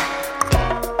 baby.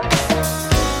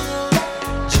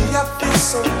 Gee, I feel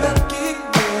so lucky,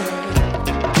 girl,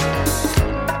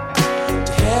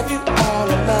 to have you all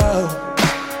alone.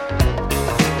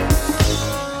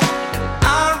 I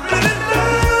really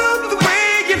love the way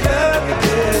you love me,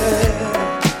 girl.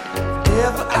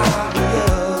 Forever I'll be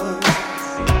yours.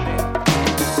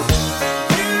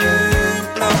 You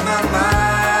blow my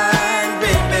mind,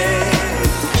 baby.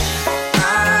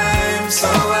 I'm so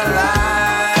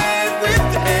alive with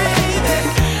you, baby.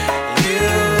 You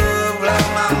blow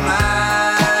my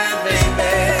mind,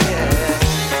 baby.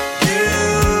 You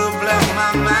blow my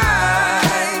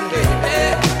mind, baby.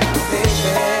 Baby,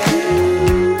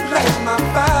 like my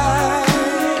fire.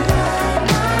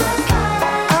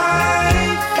 I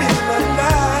feel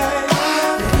alive.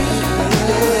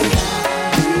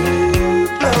 You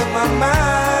blow my mind.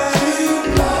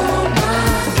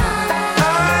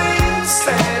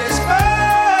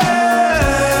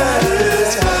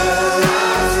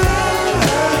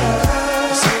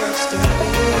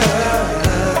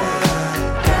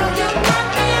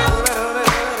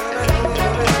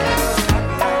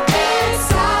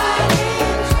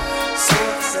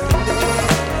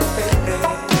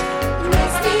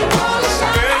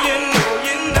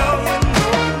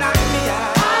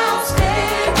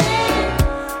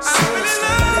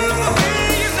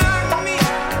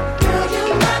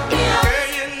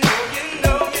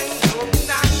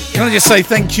 I'm Can I just say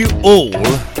thank you all.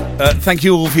 Thank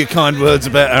you all for your kind words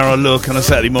about our look on a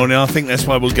Saturday morning. I think that's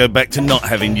why we'll go back to not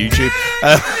having YouTube.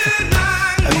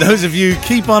 And those of you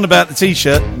keep on about the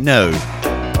T-shirt, no.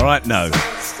 All right, no.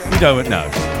 You don't, no.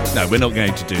 No, we're not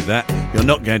going to do that. You're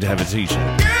not going to have a T-shirt.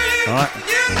 All right?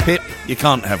 Pip, you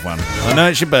can't have one. I know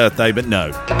it's your birthday, but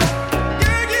no.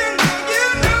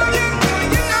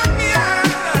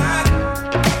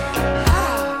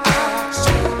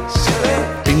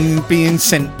 Being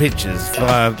sent pictures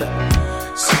via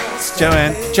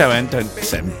Joanne, don't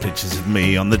send pictures of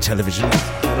me on the television.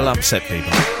 It'll upset people.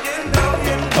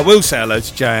 I will say hello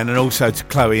to Joanne and also to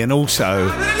Chloe and also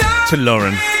to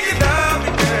Lauren.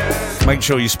 Make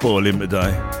sure you spoil him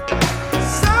today.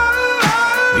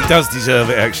 He does deserve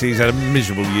it, actually. He's had a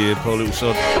miserable year, poor little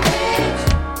sod,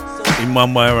 in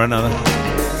one way or another.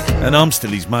 And I'm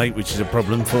still his mate, which is a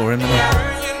problem for him.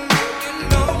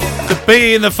 The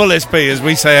B in the full SP as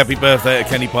we say happy birthday to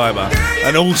Kenny Piper.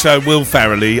 And also Will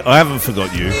Farrelly. I haven't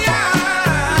forgot you.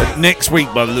 But next week,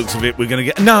 by the looks of it, we're going to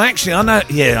get... No, actually, I know...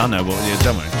 Yeah, I know what... Yeah,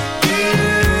 don't worry.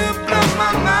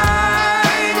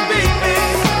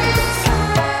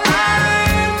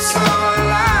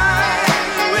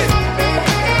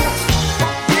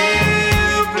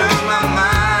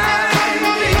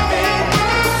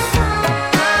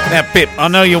 Now, Pip, I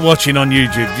know you're watching on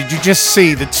YouTube. Did you just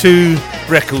see the two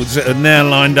records that are now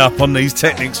lined up on these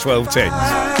Technics 1210s?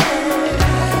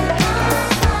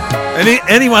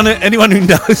 Anyone who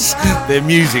knows their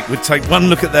music would take one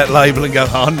look at that label and go,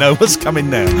 "Oh no, what's coming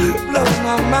now?"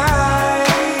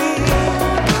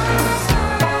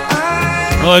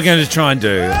 What I'm going to try and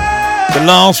do, the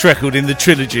last record in the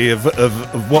trilogy of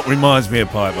what reminds me of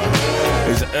Piper,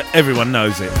 is everyone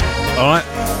knows it. All right,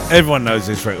 everyone knows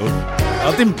this record.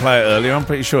 I didn't play it earlier. I'm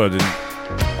pretty sure I didn't.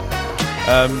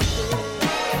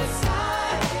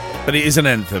 But it is an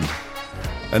anthem.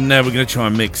 And now we're going to try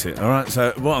and mix it, all right?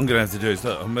 So what I'm going to have to do is,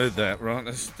 look, I'll move that, right?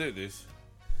 Let's do this.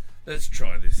 Let's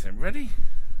try this then. Ready?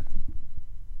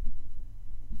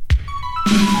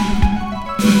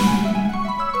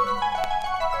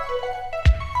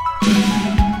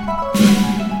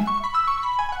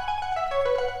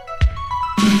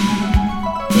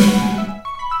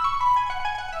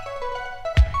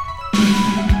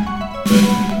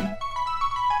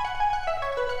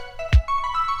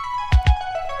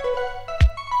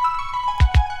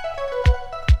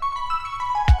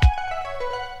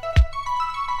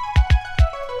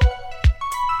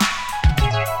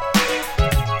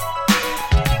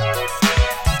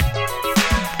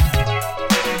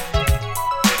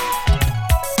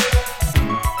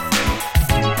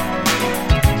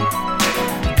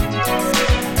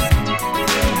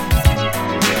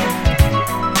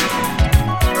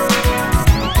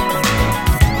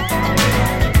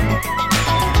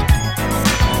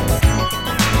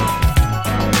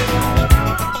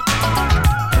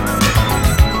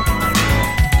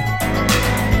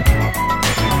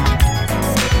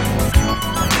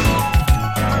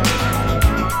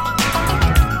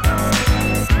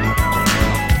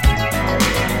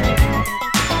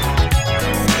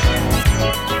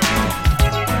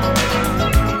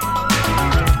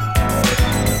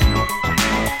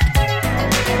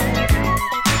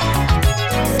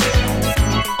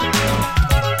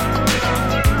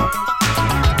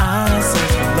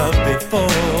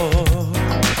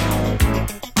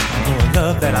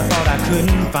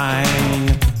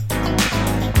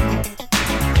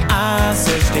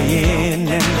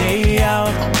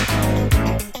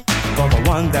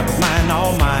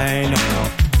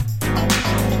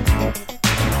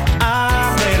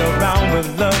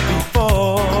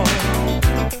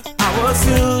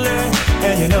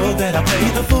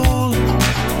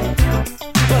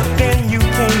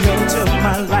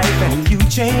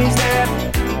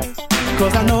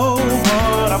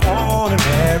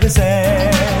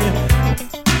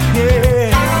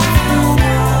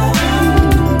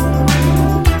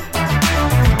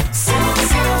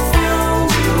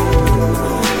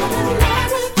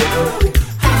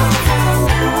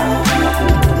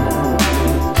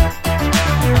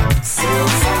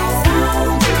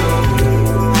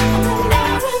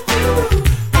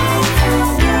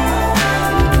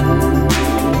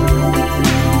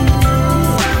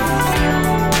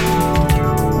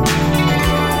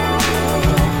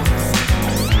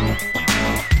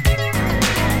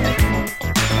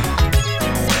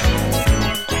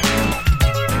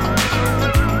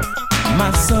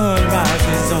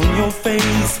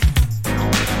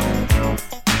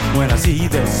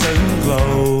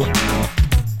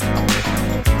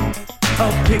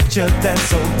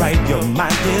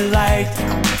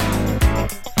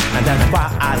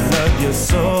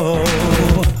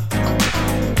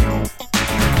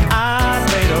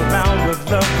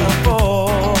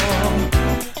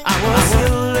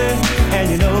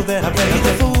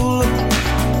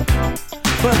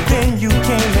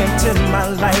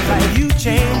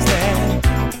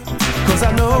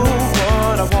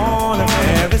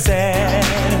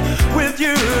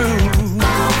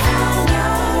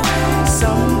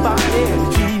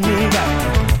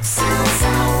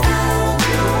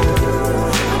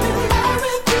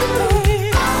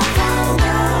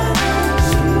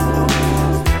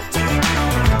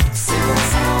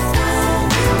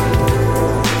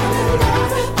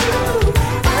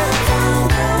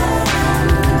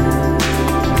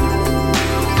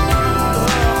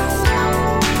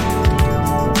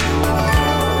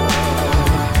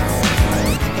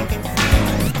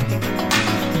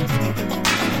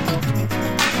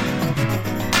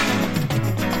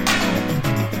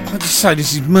 Say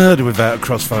this is murder without a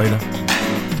crossfader.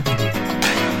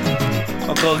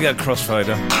 I've got to get a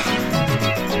crossfader.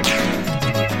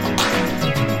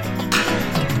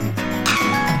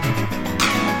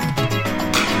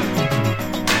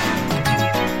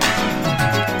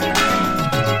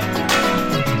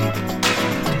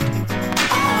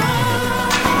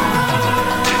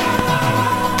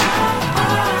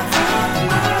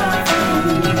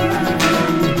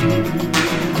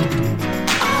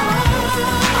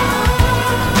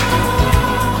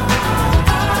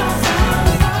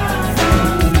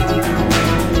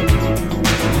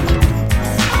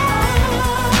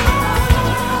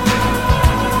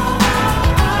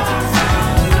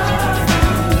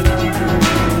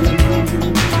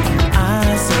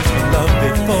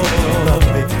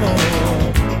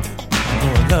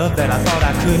 that I thought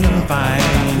I couldn't find.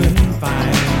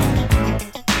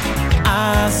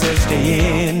 I searched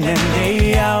day in and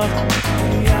day out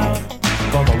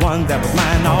for the one that was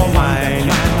mine, all mine.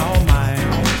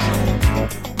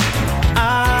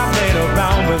 I played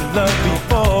around with love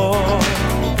before.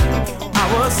 I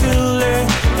was silly,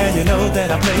 and you know that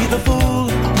I played the fool.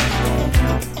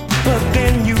 But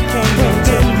then you came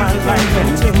into my life and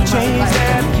you changed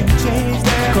that.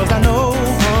 'Cause I know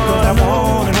what I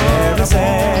want and never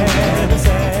said.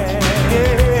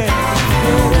 Yeah.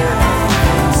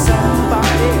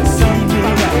 Somebody see me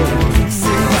out. See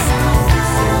me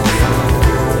out.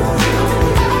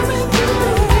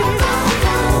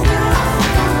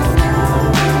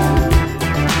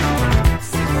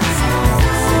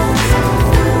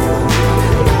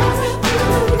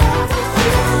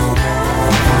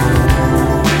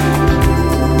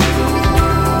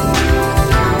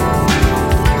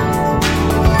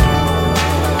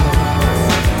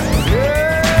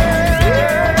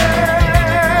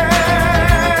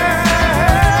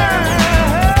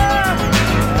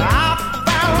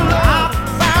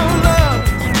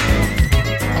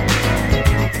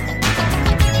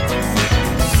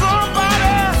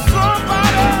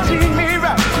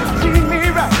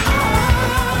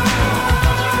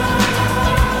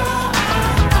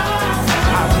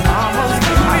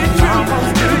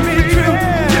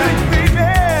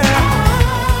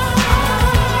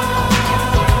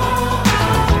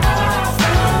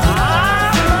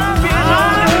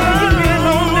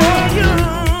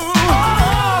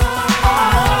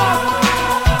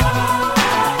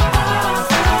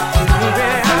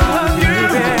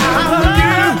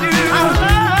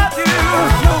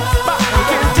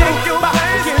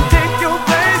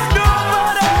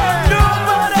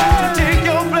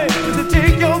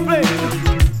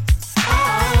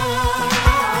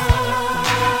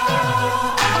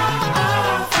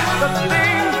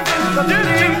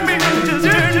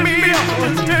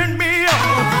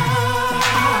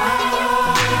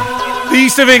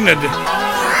 East of England.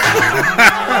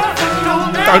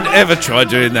 Don't ever try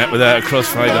doing that without a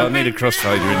crossfader. I need a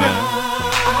crossfader in there.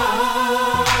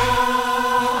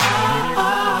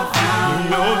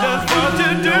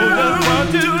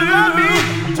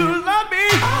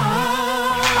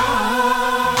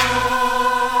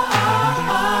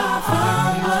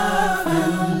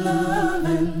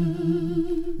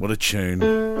 What a tune.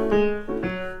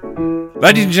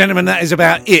 Ladies and gentlemen, that is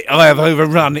about it. I have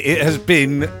overrun. It has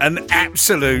been an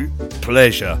absolute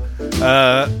pleasure.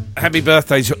 Happy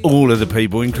birthday to all of the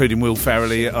people, including Will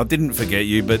Farrelly. I didn't forget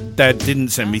you, but Dad didn't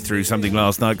send me through something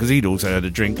last night because he'd also had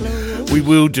a drink. We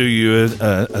will do you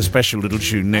a special little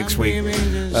tune next week.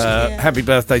 Happy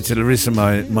birthday to Larissa,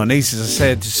 my niece, as I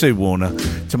said, to Sue Warner.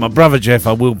 To my brother Jeff,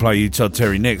 I will play you Todd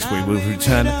Terry next week. We'll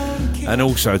return. And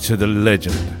also to the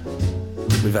legend.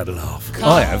 We've had a laugh.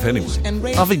 I have,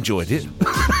 anyway. I've enjoyed it.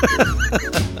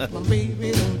 My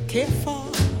baby don't care for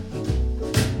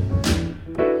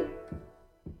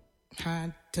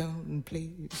high-tone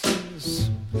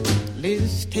places.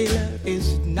 Liz Taylor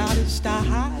is not a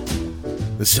style.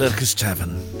 The Circus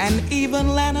Tavern. And even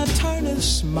Lana Turner's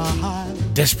smile.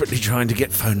 Desperately trying to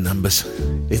get phone numbers.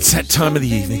 It's that time of the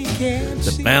evening.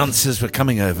 The bouncers were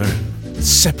coming over,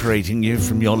 separating you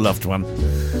from your loved one.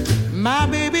 My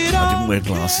baby don't I didn't wear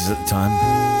glasses at the time.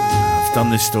 I've done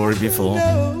this story before.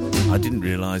 I didn't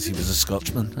realise he was a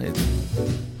Scotsman.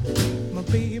 My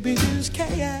baby just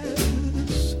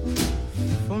cares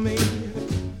for me.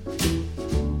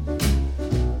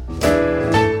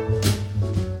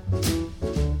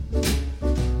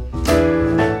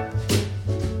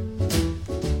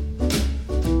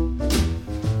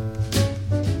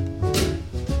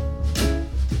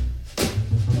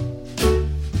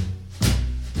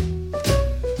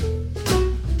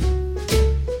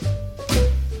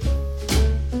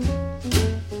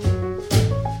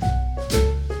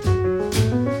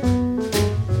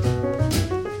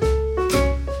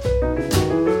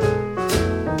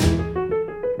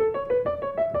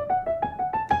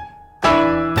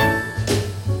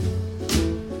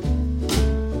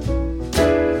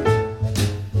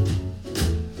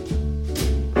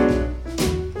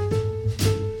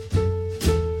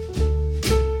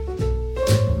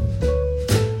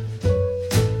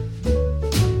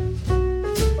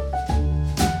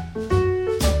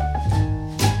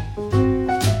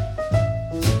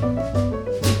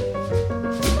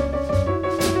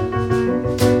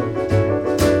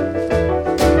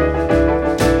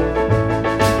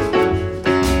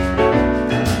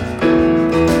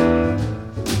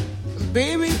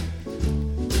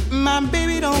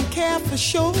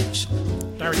 Shows.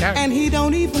 No, he doesn't. And he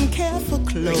don't even care for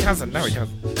clothes. He doesn't. No, he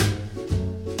doesn't.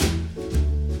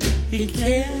 he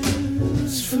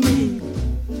cares for me.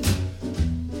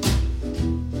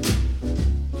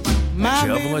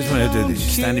 Actually, I've always wanted to do this.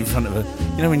 You stand in front of a,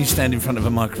 you know, when you stand in front of a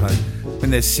microphone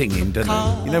when they're singing, don't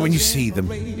they? You know, when you see them,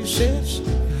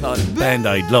 like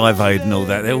Band-Aid, Live Aid, and all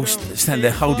that. They all stand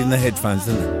there holding the headphones,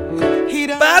 don't they?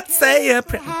 But say a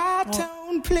prayer.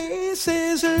 High-town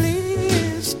places,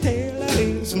 Liz Taylor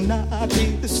is not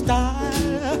his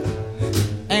style,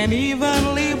 and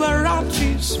even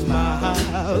Liberace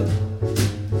smile.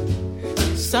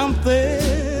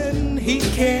 Something he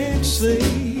can't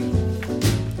see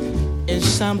is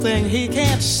something he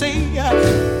can't see.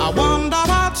 I wonder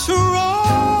what's wrong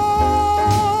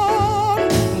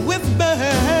with baby.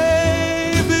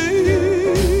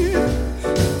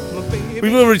 We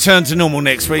will return to normal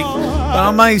next week, but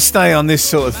I may stay on this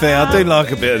sort of thing. I do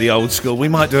like a bit of the old school. We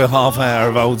might do a half hour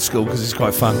of old school because it's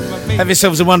quite fun. Have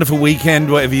yourselves a wonderful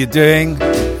weekend, whatever you're doing,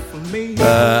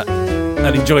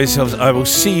 and enjoy yourselves. I will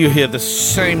see you here the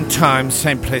same time,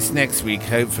 same place next week,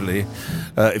 hopefully.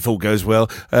 If all goes well,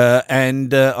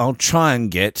 and I'll try and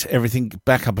get everything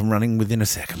back up and running within a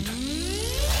second.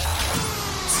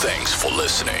 Thanks for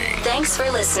listening. Thanks for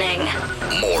listening.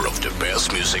 More of the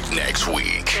best music next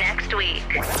week. Next week.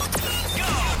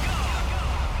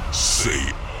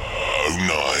 CO9.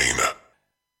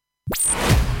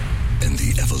 And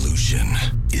the evolution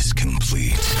is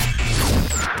complete.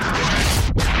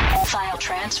 File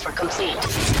transfer complete.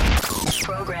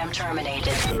 Program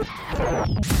terminated.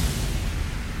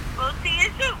 We'll see you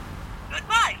soon.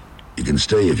 Goodbye. You can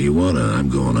stay if you wanna. I'm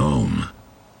going home.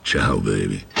 Ciao,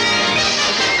 baby.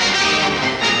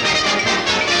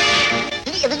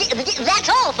 That's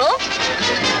all, folks.